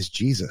servant is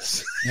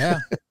Jesus. Yeah.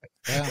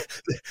 Yeah.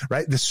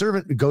 Right. The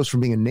servant goes from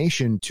being a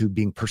nation to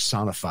being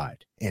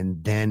personified.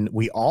 And then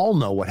we all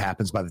know what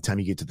happens by the time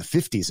you get to the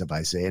 50s of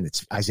Isaiah, and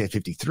it's Isaiah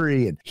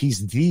 53. And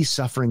he's the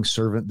suffering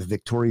servant, the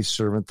victorious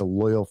servant, the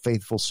loyal,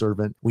 faithful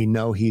servant. We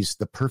know he's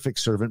the perfect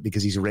servant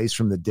because he's raised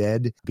from the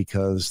dead,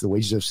 because the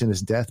wages of sin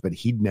is death, but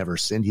he'd never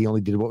sinned. He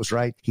only did what was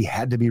right. He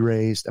had to be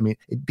raised. I mean,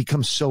 it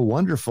becomes so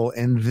wonderful.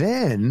 And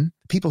then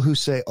people who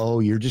say, oh,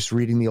 you're just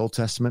reading the Old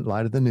Testament,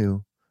 light of the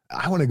new.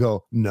 I want to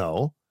go,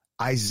 no.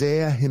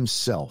 Isaiah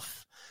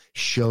himself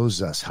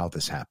shows us how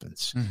this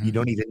happens. Mm-hmm. You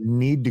don't even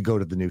need to go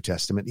to the New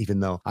Testament, even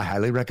though I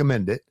highly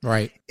recommend it.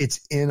 Right. It's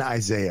in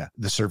Isaiah,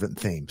 the servant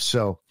theme.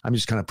 So I'm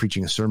just kind of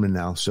preaching a sermon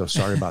now. So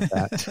sorry about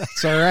that.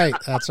 That's all right.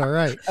 That's all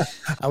right.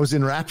 I was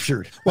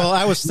enraptured. Well,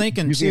 I was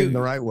thinking too, in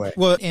the right way.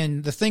 Well,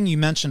 and the thing you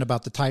mentioned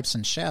about the types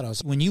and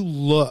shadows, when you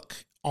look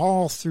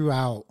all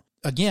throughout,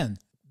 again,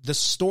 the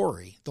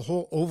story, the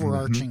whole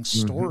overarching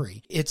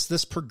story, it's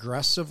this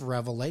progressive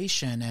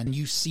revelation, and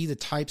you see the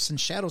types and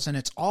shadows, and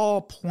it's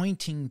all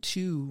pointing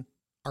to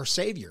our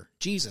Savior,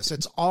 Jesus.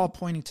 It's all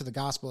pointing to the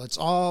gospel. It's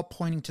all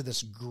pointing to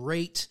this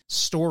great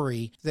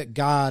story that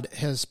God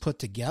has put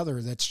together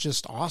that's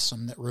just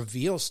awesome, that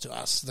reveals to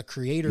us the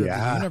creator of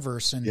the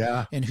universe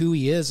and who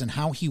he is and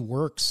how he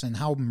works and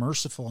how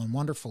merciful and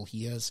wonderful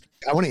he is.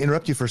 I want to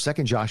interrupt you for a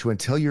second, Joshua, and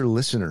tell your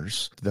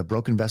listeners, the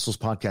Broken Vessels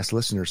podcast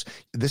listeners,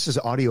 this is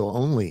audio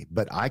only,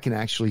 but I can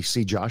actually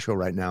see Joshua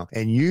right now,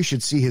 and you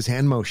should see his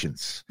hand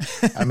motions.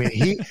 I mean,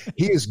 he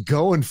is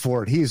going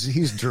for it.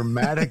 He's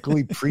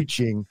dramatically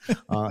preaching.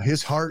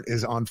 His heart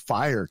is on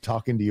fire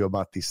talking to you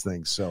about these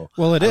things. So,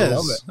 well, it is.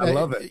 Love it. I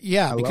love it.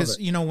 Yeah, because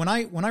when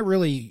I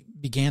really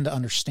began to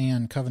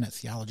understand covenant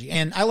theology,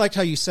 and I liked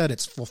how you said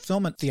it's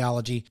fulfillment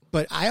theology,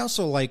 but I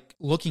also like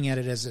looking at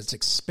it as its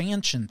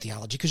expansion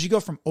theology, because you go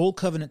from old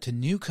covenant to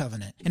new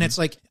covenant, and it's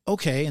like,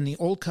 okay, in the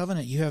old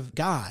covenant you have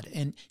God,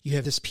 and you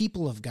have this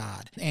people of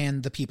God,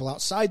 and the people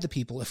outside the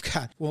people of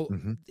God. Well,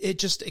 it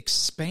just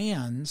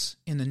expands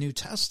in the New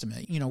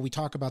Testament. We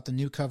talk about the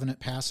new covenant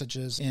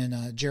passages in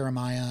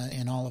Jeremiah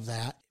and all of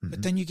that,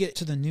 but then you get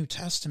to the New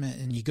Testament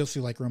and you go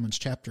through like Romans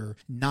chapter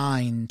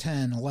 9,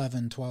 10,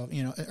 11, 12,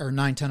 or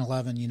 9, 10, 11,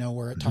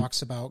 where it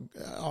talks about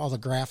all the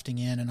grafting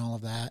in and all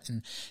of that,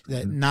 and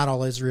that not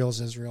all Israel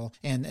is Israel.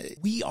 And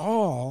we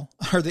all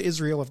are the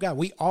Israel of God.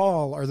 We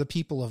all are the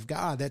people of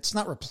God. That's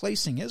not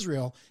replacing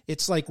Israel.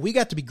 It's like we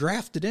got to be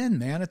grafted in,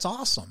 man. It's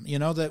awesome,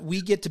 that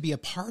we get to be a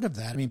part of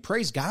that. I mean,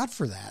 praise God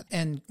for that.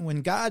 And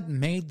when God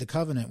made the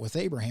covenant with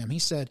Abraham, he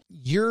said,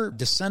 your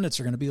descendants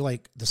are going to be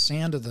like the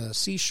sand of the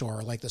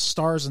seashore, like the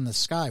stars in the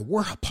sky.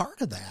 We're a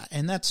part of that.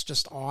 And that's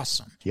just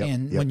awesome.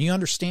 When you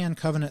understand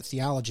covenant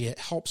theology, it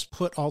helps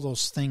put all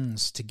those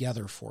things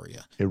together for you.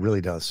 It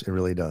really does. It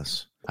really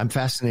does. I'm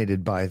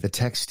fascinated by the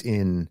text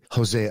in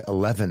Hosea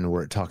 11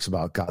 where it talks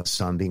about God's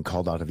son being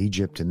called out of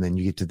Egypt. And then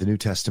you get to the New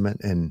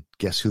Testament and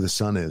guess who the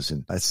son is?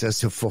 And it says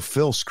to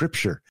fulfill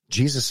scripture.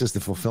 Jesus is the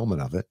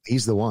fulfillment of it.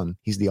 He's the one.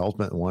 He's the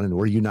ultimate one. And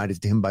we're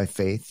united to him by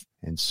faith.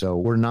 And so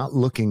we're not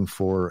looking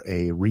for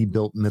a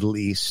rebuilt Middle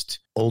East,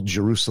 old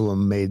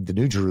Jerusalem made the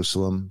new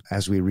Jerusalem.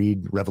 As we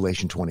read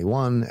Revelation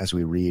 21, as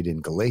we read in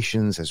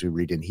Galatians, as we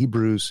read in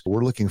Hebrews,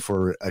 we're looking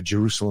for a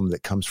Jerusalem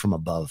that comes from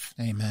above.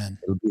 Amen.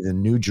 It would be the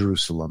new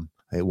Jerusalem.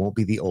 It won't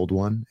be the old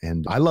one.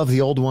 And I love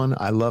the old one.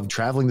 I love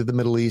traveling to the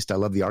Middle East. I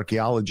love the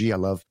archaeology. I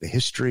love the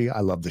history.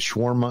 I love the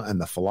shawarma and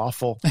the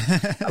falafel.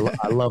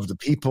 I love the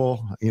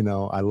people.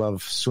 I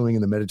love swimming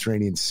in the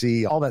Mediterranean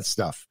Sea, all that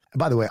stuff. And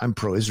by the way, I'm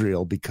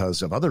pro-Israel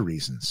because of other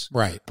reasons.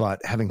 Right.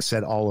 But having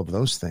said all of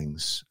those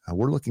things,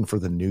 we're looking for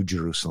the new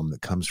Jerusalem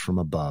that comes from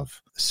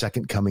above,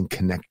 second coming,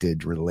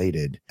 connected,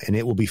 related, and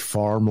it will be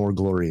far more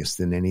glorious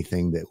than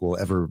anything that will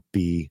ever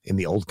be in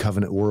the Old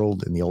Covenant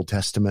world, in the Old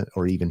Testament,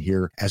 or even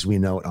here as we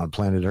know it on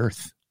planet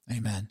Earth.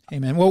 Amen.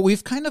 Amen. Well,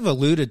 we've kind of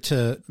alluded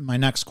to my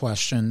next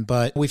question,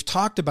 but we've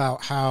talked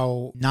about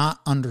how not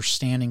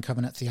understanding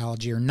covenant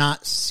theology or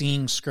not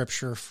seeing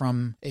Scripture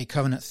from a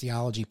covenant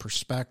theology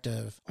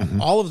perspective,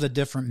 all of the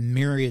different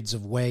myriads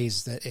of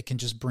ways that it can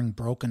just bring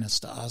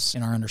brokenness to us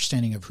in our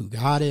understanding of who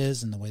God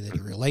is and the way that He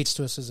relates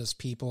to us as His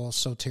people,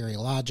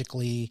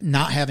 soteriologically,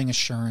 not having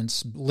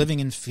assurance, living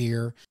in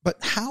fear. But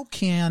how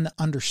can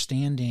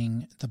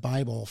understanding the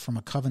Bible from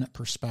a covenant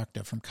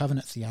perspective, from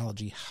covenant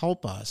theology,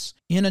 help us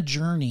in a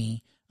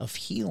journey of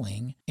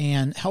healing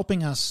and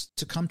helping us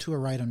to come to a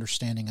right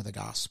understanding of the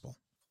gospel?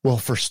 Well,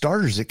 for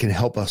starters, it can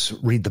help us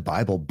read the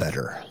Bible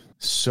better.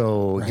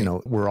 So,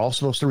 we're all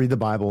supposed to read the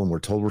Bible, and we're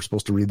told we're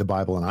supposed to read the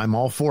Bible, and I'm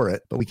all for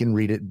it, but we can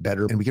read it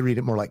better, and we can read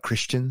it more like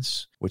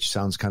Christians, which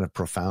sounds kind of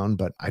profound,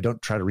 but I don't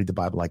try to read the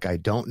Bible like I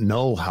don't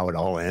know how it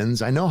all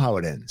ends. I know how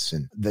it ends,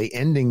 and the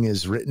ending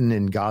is written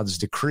in God's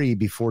decree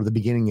before the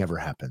beginning ever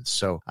happens.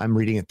 So I'm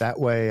reading it that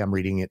way. I'm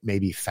reading it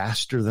maybe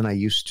faster than I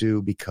used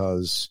to,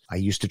 because I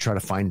used to try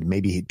to find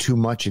maybe too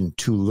much and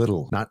too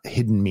little, not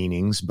hidden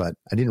meanings, but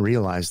I didn't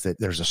realize that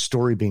there's a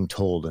story being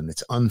told, and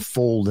it's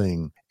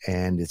unfolding,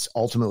 and it's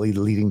ultimately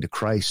leading to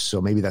Christ.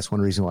 So maybe that's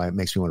one reason why it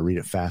makes me want to read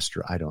it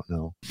faster. I don't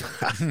know.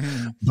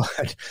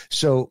 But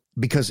so,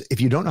 because if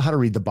you don't know how to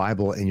read the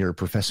Bible and you're a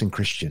professing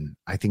Christian,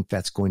 I think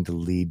that's going to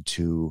lead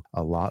to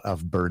a lot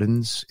of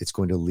burdens. It's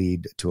going to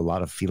lead to a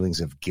lot of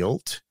feelings of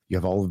guilt. You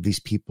have all of these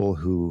people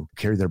who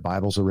carry their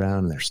Bibles around,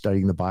 and they're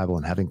studying the Bible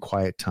and having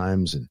quiet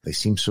times, and they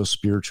seem so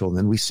spiritual. And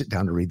then we sit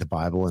down to read the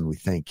Bible and we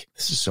think,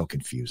 this is so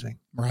confusing.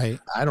 Right.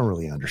 I don't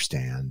really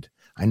understand.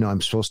 I know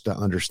I'm supposed to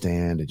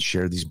understand and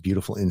share these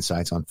beautiful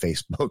insights on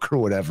Facebook or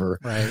whatever.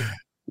 Right.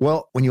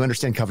 Well, when you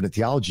understand covenant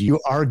theology, you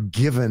are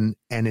given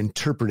an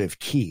interpretive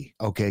key.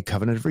 Okay,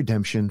 covenant of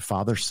redemption,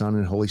 Father, Son,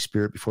 and Holy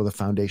Spirit before the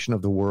foundation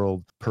of the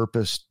world,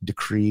 purposed,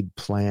 decreed,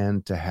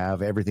 planned to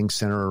have everything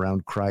center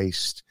around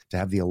Christ, to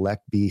have the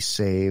elect be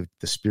saved,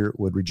 the Spirit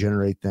would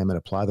regenerate them and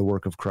apply the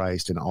work of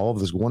Christ, and all of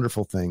those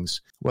wonderful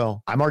things.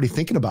 Well, I'm already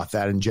thinking about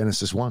that in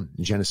Genesis 1,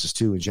 in Genesis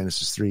 2, in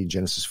Genesis 3, in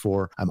Genesis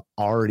 4. I'm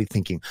already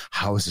thinking,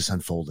 how is this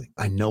unfolding?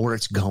 I know where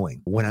it's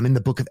going. When I'm in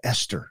the book of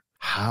Esther,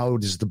 how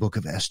does the book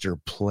of Esther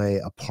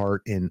play a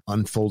part in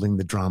unfolding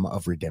the drama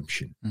of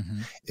redemption?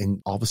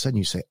 And all of a sudden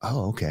you say,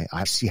 oh, okay,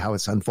 I see how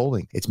it's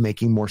unfolding. It's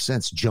making more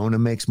sense. Jonah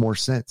makes more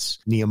sense.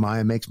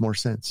 Nehemiah makes more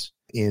sense.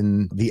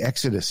 In the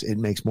Exodus, it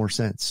makes more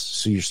sense.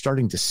 So you're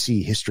starting to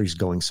see history's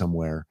going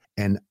somewhere.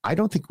 And I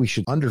don't think we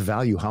should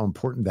undervalue how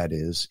important that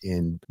is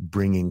in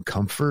bringing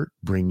comfort,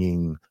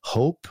 bringing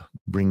hope,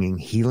 bringing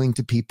healing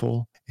to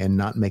people, and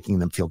not making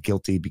them feel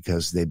guilty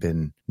because they've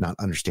been not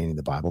understanding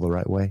the Bible the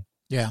right way.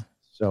 Yeah.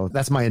 So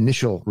that's my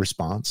initial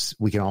response.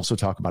 We can also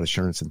talk about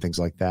assurance and things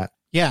like that.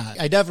 Yeah,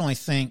 I definitely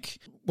think,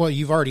 well,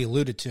 you've already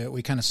alluded to it.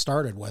 We kind of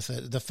started with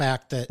it. The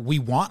fact that we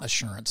want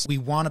assurance. We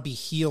want to be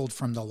healed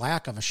from the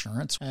lack of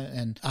assurance.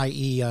 And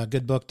i.e. a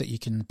good book that you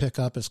can pick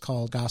up is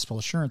called Gospel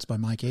Assurance by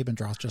Mike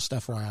Abendroth, just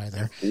FYI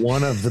there.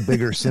 One of the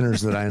bigger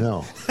sinners that I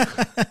know.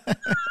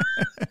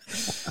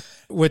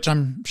 Which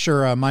I'm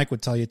sure Mike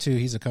would tell you too.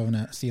 He's a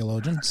covenant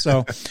theologian.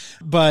 So,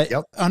 but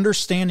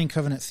understanding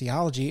covenant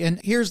theology,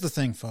 and here's the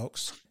thing,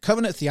 folks,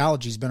 covenant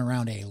theology has been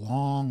around a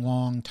long,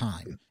 long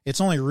time. It's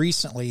only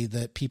recently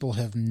that people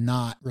have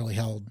not really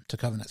held to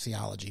covenant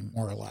theology,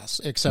 more or less,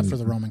 except for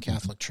the Roman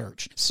Catholic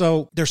Church.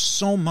 So there's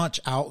so much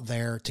out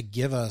there to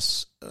give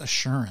us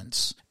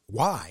assurance.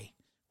 Why?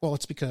 Well,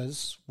 it's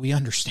because we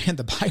understand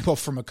the Bible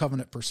from a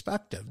covenant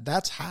perspective.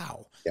 That's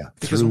how. Yeah.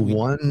 Through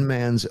one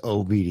man's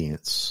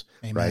obedience.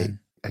 Amen. Right?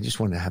 I just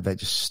want to have that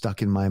just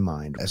stuck in my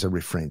mind as a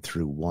refrain.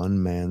 Through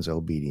one man's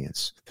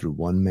obedience. Through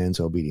one man's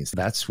obedience.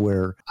 That's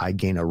where I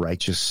gain a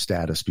righteous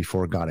status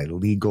before God. A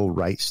legal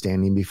right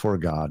standing before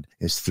God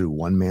is through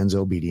one man's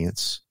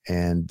obedience.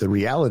 And the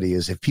reality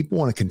is, if people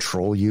want to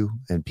control you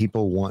and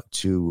people want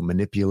to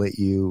manipulate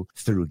you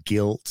through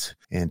guilt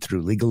and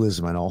through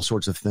legalism and all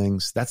sorts of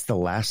things, that's the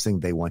last thing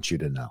they want you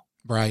to know.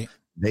 Right.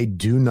 They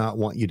do not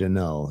want you to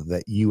know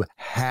that you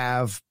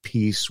have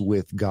peace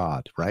with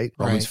God, right?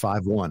 Romans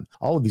 5:1,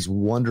 all of these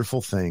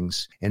wonderful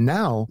things. And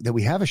now that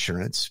we have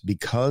assurance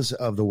because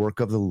of the work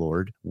of the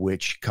Lord,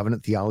 which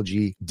covenant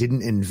theology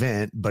didn't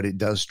invent, but it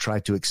does try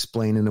to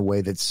explain in a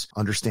way that's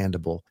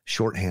understandable,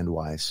 shorthand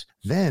wise,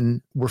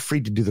 then we're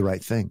free to do the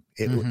right thing.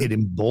 It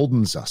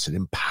emboldens us. It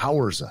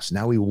empowers us.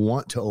 Now we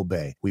want to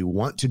obey. We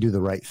want to do the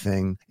right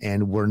thing.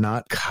 And we're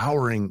not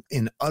cowering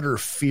in utter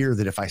fear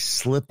that if I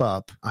slip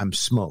up, I'm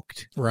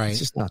smoked. Right. It's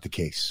just not the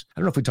case.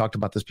 I don't know if we talked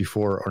about this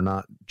before or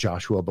not,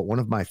 Joshua, but one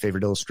of my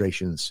favorite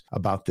illustrations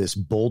about this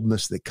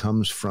boldness that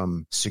comes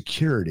from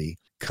security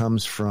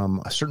comes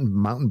from a certain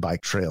mountain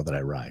bike trail that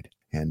I ride.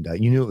 And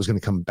you knew it was going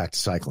to come back to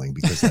cycling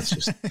because that's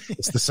just,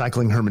 it's the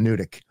cycling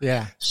hermeneutic.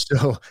 Yeah.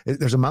 So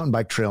there's a mountain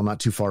bike trail not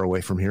too far away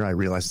from here. I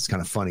realize it's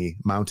kind of funny,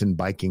 mountain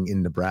biking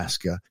in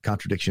Nebraska,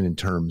 contradiction in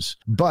terms,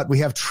 but we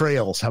have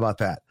trails. How about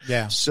that?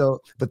 Yeah.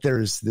 So, but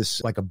there's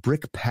this like a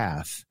brick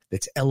path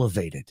that's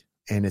elevated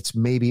and it's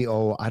maybe,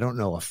 I don't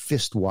know, a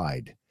fist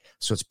wide.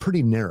 So it's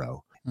pretty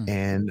narrow.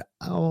 And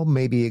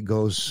maybe it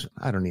goes,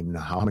 I don't even know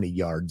how many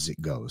yards it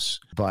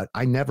goes, but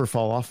I never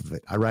fall off of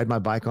it. I ride my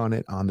bike on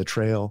it on the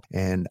trail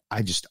and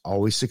I just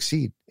always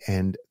succeed.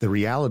 And the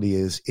reality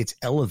is it's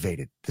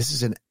elevated. This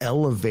is an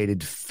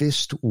elevated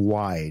fist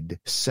wide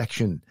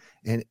section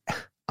and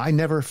I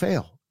never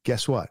fail.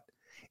 Guess what?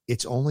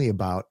 It's only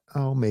about,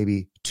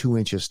 maybe 2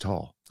 inches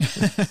tall.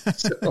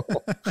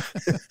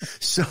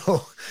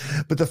 So,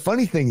 but the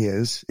funny thing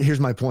is, here's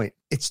my point.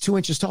 It's 2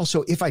 inches tall.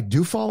 So if I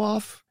do fall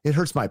off, it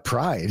hurts my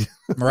pride.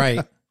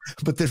 Right.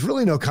 But there's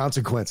really no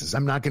consequences.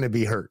 I'm not going to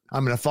be hurt.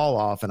 I'm going to fall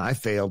off and I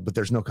failed, but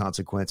there's no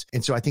consequence.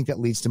 And so I think that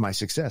leads to my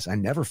success. I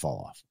never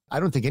fall off. I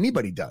don't think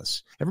anybody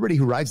does. Everybody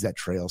who rides that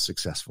trail is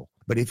successful.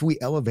 But if we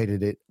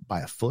elevated it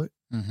by a foot,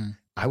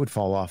 I would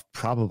fall off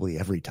probably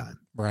every time.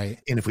 Right.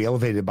 And if we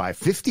elevated it by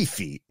 50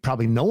 feet,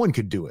 probably no one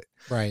could do it.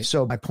 Right.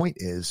 So my point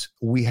is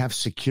we have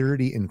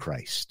security in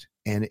Christ.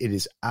 And it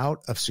is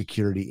out of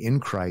security in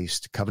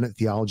Christ. Covenant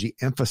theology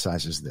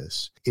emphasizes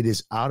this. It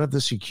is out of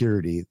the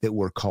security that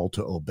we're called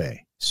to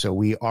obey. So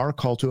we are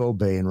called to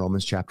obey in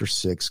Romans chapter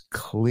 6,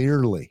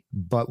 clearly,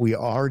 but we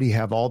already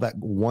have all that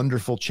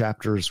wonderful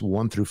chapters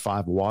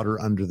 1-5, water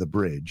under the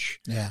bridge.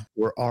 Yeah.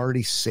 We're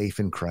already safe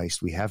in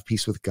Christ. We have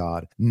peace with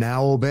God.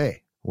 Now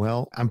obey.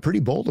 Well, I'm pretty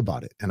bold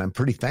about it and I'm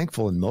pretty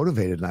thankful and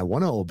motivated and I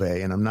want to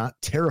obey. And I'm not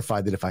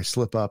terrified that if I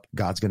slip up,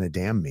 God's going to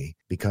damn me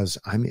because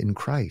I'm in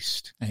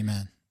Christ.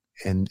 Amen.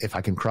 And if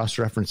I can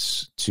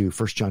cross-reference to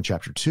 1 John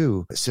chapter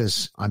 2, it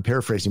says, I'm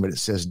paraphrasing, but it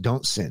says,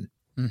 don't sin.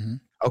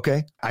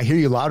 Okay, I hear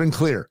you loud and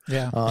clear.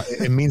 Yeah.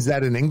 It means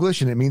that in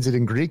English and it means it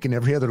in Greek and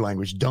every other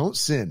language. Don't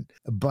sin.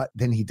 But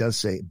then he does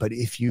say, but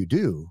if you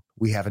do,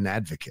 we have an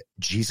advocate,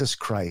 Jesus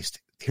Christ.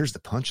 Here's the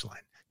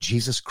punchline.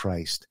 Jesus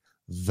Christ,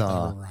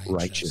 the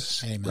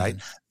righteous. Amen. Right?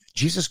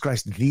 Jesus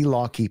Christ, the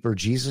lawkeeper,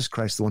 Jesus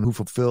Christ, the one who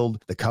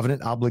fulfilled the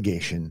covenant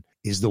obligation,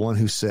 is the one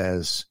who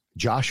says,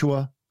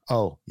 Joshua,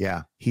 oh,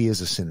 yeah, he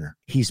is a sinner.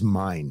 He's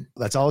mine.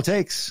 That's all it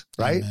takes,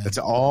 right? Amen. That's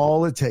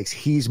all it takes.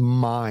 He's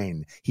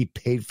mine. He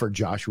paid for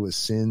Joshua's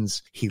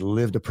sins. He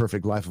lived a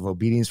perfect life of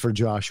obedience for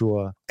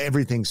Joshua.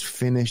 Everything's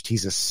finished.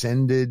 He's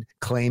ascended,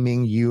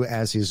 claiming you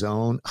as his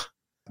own.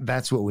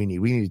 That's what we need.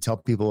 We need to tell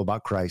people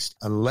about Christ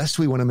unless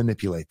we want to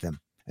manipulate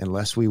them,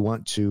 unless we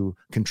want to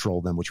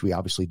control them, which we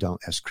obviously don't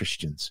as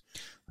Christians.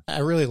 I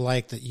really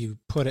like that you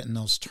put it in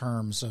those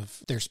terms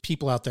of there's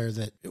people out there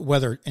that,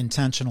 whether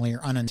intentionally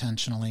or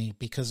unintentionally,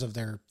 because of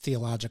their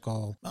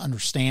theological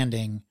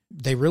understanding,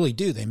 they really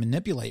do. They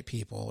manipulate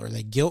people or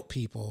they guilt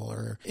people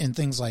or and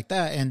things like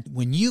that. And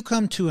when you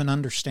come to an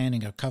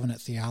understanding of covenant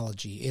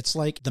theology, it's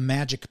like the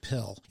magic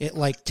pill. It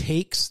like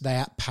takes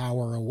that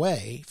power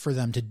away for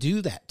them to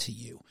do that to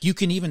you. You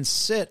can even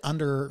sit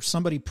under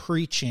somebody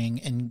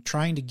preaching and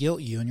trying to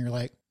guilt you and you're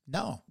like,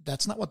 no,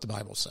 that's not what the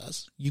Bible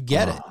says. You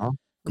get it.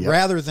 Yep.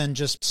 Rather than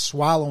just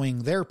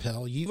swallowing their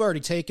pill, you've already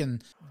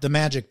taken the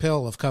magic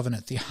pill of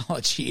covenant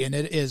theology and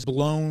it has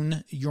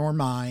blown your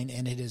mind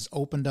and it has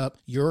opened up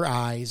your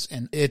eyes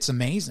and it's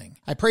amazing.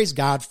 I praise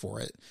God for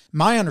it.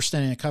 My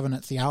understanding of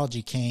covenant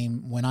theology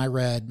came when I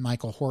read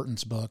Michael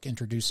Horton's book,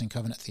 Introducing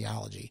Covenant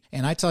Theology.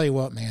 And I tell you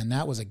what, man,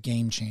 that was a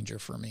game changer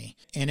for me.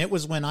 And it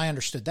was when I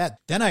understood that.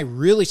 Then I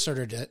really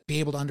started to be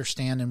able to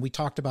understand, and we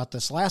talked about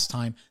this last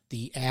time,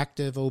 the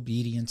active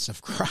obedience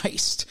of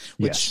Christ,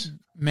 which,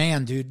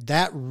 man, dude,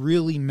 that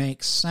really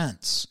makes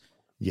sense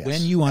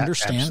when you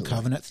understand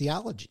covenant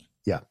theology.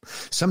 Yeah.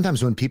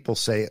 Sometimes when people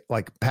say,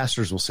 like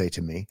pastors will say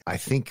to me, I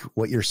think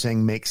what you're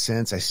saying makes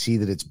sense. I see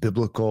that it's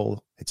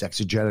biblical, it's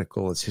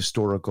exegetical, it's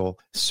historical.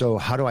 So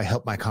how do I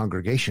help my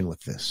congregation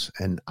with this?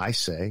 And I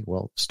say,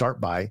 well,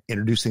 start by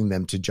introducing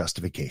them to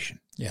justification.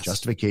 Yes.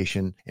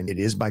 Justification, and it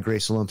is by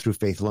grace alone, through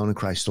faith alone, in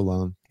Christ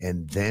alone.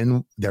 And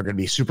then they're going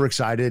to be super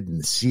excited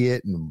and see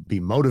it and be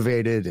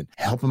motivated and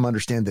help them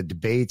understand the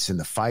debates and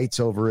the fights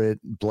over it.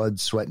 Blood,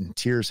 sweat, and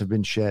tears have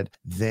been shed.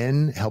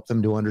 Then help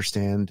them to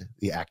understand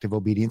the active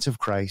obedience of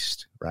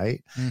Christ,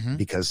 right?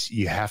 Because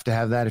you have to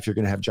have that if you're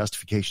going to have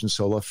justification,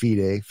 sola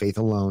fide, faith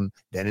alone.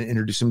 Then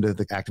introduce them to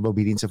the active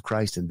obedience of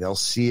Christ, and they'll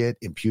see it,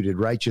 imputed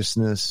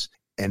righteousness.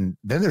 And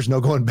then there's no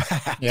going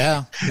back.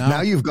 Yeah. No.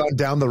 Now you've gone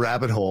down the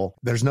rabbit hole.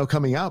 There's no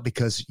coming out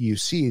because you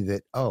see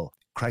that,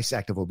 Christ's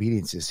act of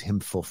obedience is him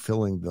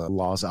fulfilling the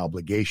law's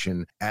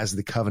obligation as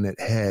the covenant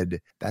head.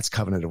 That's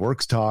covenant of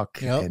works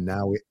talk. Yep. And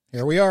now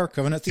here we are,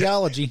 covenant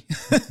theology.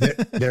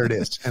 there it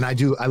is. And I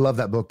love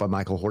that book by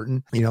Michael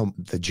Horton. You know,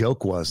 the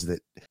joke was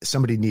that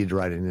somebody needed to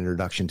write an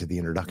introduction to the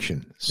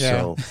introduction.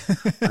 So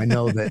I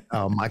know that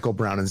Michael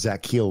Brown and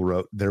Zach Keel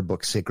wrote their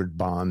book, Sacred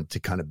Bond, to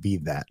kind of be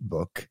that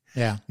book.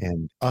 Yeah.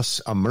 And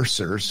us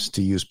immersers,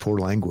 to use poor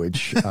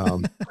language,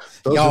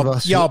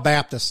 y'all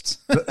Baptists.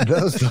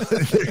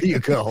 There you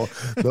go.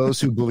 Those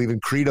who believe in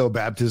credo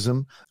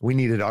baptism, we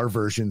needed our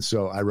version.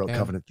 So I wrote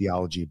covenant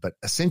theology, but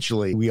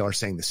essentially we are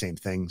saying the same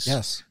things.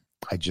 Yes.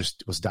 I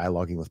just was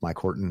dialoguing with Mike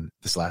Horton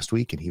this last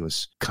week, and he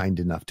was kind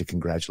enough to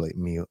congratulate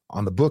me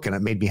on the book. And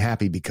it made me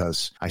happy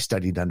because I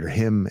studied under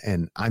him,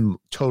 and I'm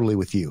totally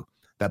with you.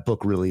 That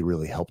book really,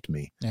 really helped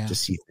me to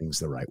see things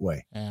the right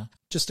way. Yeah.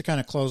 just to kind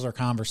of close our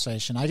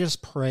conversation, I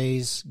just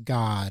praise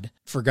God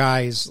for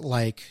guys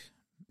that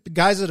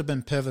have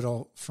been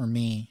pivotal for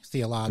me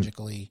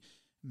theologically.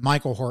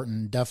 Michael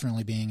Horton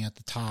definitely being at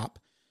the top.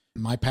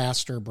 My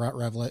pastor, Brett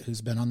Revlett,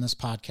 who's been on this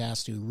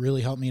podcast, who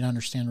really helped me to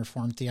understand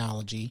Reformed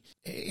theology.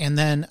 And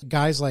then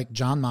guys like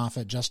John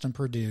Moffat, Justin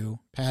Perdue,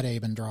 Pat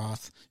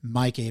Abendroth,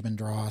 Mike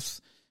Abendroth,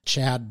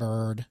 Chad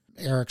Bird,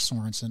 Eric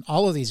Sorensen,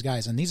 all of these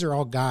guys. And these are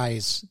all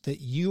guys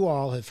that you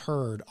all have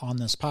heard on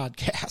this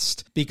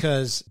podcast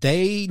because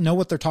they know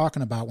what they're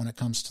talking about when it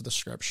comes to the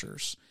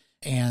scriptures.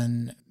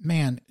 And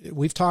man,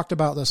 we've talked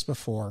about this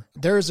before.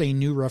 There's a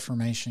new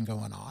Reformation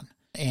going on.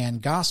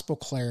 And gospel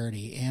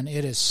clarity, and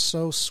it is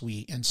so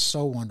sweet and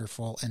so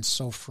wonderful and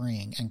so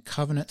freeing, and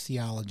covenant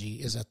theology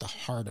is at the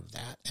heart of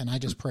that. And I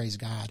just praise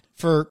God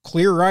for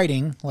clear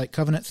writing like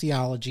covenant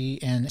theology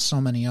and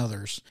so many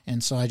others.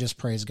 And so I just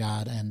praise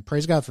God, and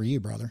praise God for you,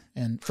 brother,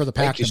 and for the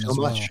Pactum as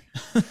well.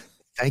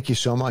 Thank you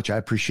so much. I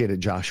appreciate it,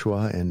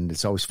 Joshua. And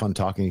it's always fun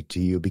talking to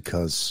you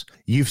because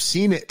you've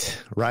seen it,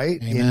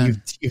 right? Amen.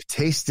 And you've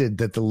tasted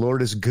that the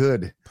Lord is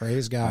good.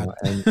 Praise God.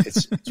 And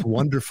it's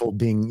wonderful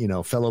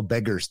being, fellow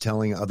beggars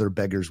telling other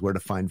beggars where to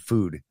find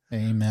food.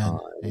 Amen.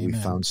 Amen. We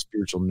found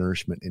spiritual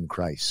nourishment in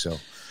Christ. So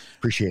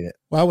appreciate it.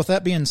 Well, with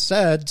that being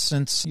said,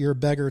 since you're a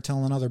beggar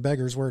telling other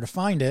beggars where to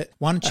find it,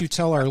 why don't you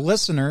tell our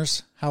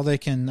listeners how they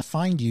can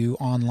find you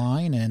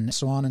online and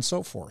so on and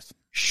so forth?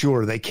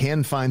 Sure. They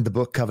can find the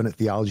book Covenant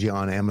Theology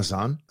on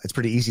Amazon. It's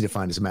pretty easy to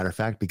find, as a matter of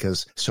fact,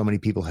 because so many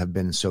people have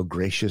been so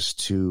gracious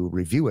to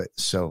review it.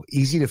 So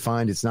easy to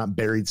find. It's not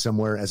buried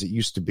somewhere as it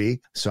used to be.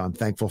 So I'm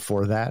thankful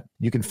for that.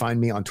 You can find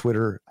me on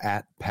Twitter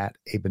at Pat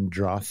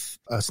Abendroth.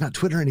 It's not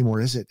Twitter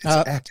anymore, is it?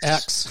 It's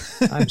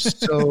X. I'm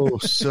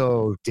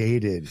so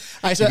dated.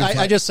 I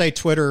just say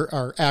Twitter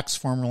or X,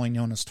 formerly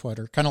known as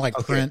Twitter, kind of like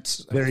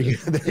Prince. There you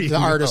the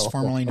artist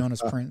formerly known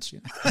as Prince.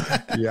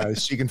 Yeah,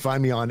 so you can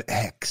find me on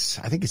X.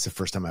 I think it's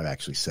the first time I've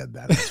actually said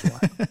that. That's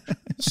why.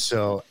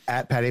 So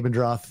at Pat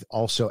Abendroth,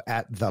 also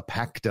at The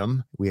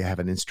Pactum. We have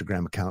an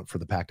Instagram account for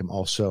The Pactum,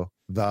 also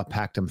The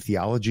Pactum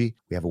Theology.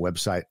 We have a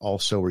website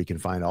also where you can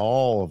find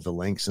all of the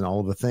links and all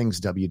of the things,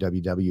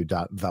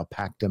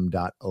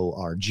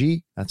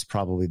 www.thepactum.org. That's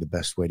probably the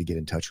best way to get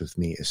in touch with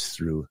me is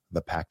through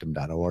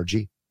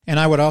thepactum.org. And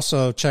I would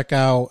also check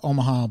out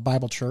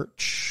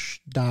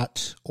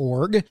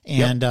omahabiblechurch.org.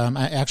 And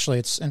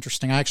it's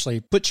interesting. I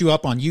actually put you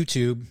up on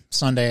YouTube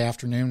Sunday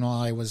afternoon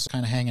while I was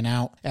kind of hanging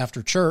out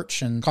after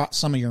church and caught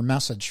some of your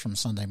message from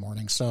Sunday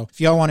morning. So if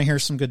y'all want to hear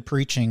some good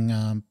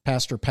preaching,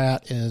 Pastor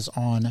Pat is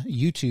on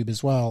YouTube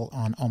as well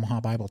on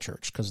Omaha Bible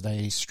Church because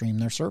they stream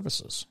their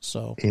services.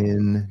 So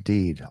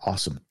indeed.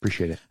 Awesome.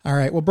 Appreciate it. All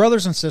right. Well,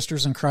 brothers and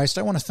sisters in Christ,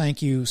 I want to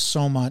thank you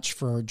so much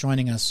for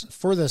joining us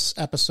for this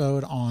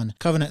episode on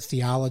covenant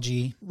theology.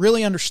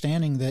 Really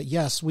understanding that,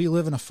 yes, we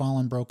live in a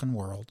fallen, broken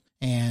world,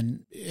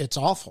 and it's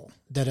awful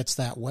that it's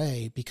that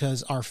way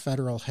because our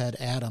federal head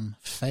Adam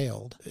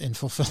failed in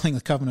fulfilling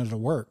the covenant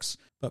of works.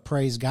 But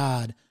praise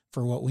God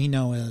for what we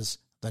know is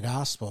the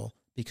gospel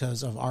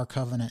because of our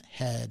covenant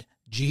head,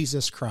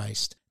 Jesus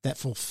Christ, that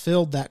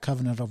fulfilled that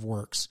covenant of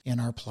works in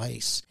our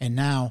place. And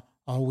now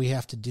all we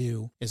have to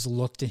do is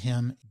look to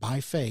him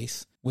by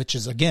faith, which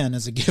is, again,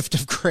 is a gift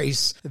of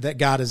grace that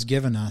God has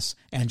given us,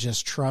 and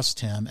just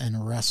trust him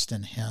and rest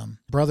in him.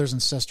 Brothers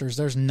and sisters,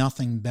 there's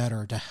nothing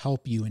better to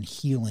help you in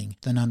healing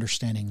than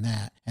understanding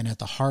that. And at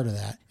the heart of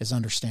that is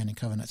understanding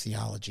covenant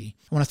theology.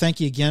 I want to thank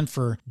you again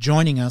for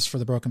joining us for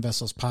the Broken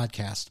Vessels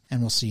podcast,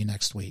 and we'll see you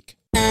next week.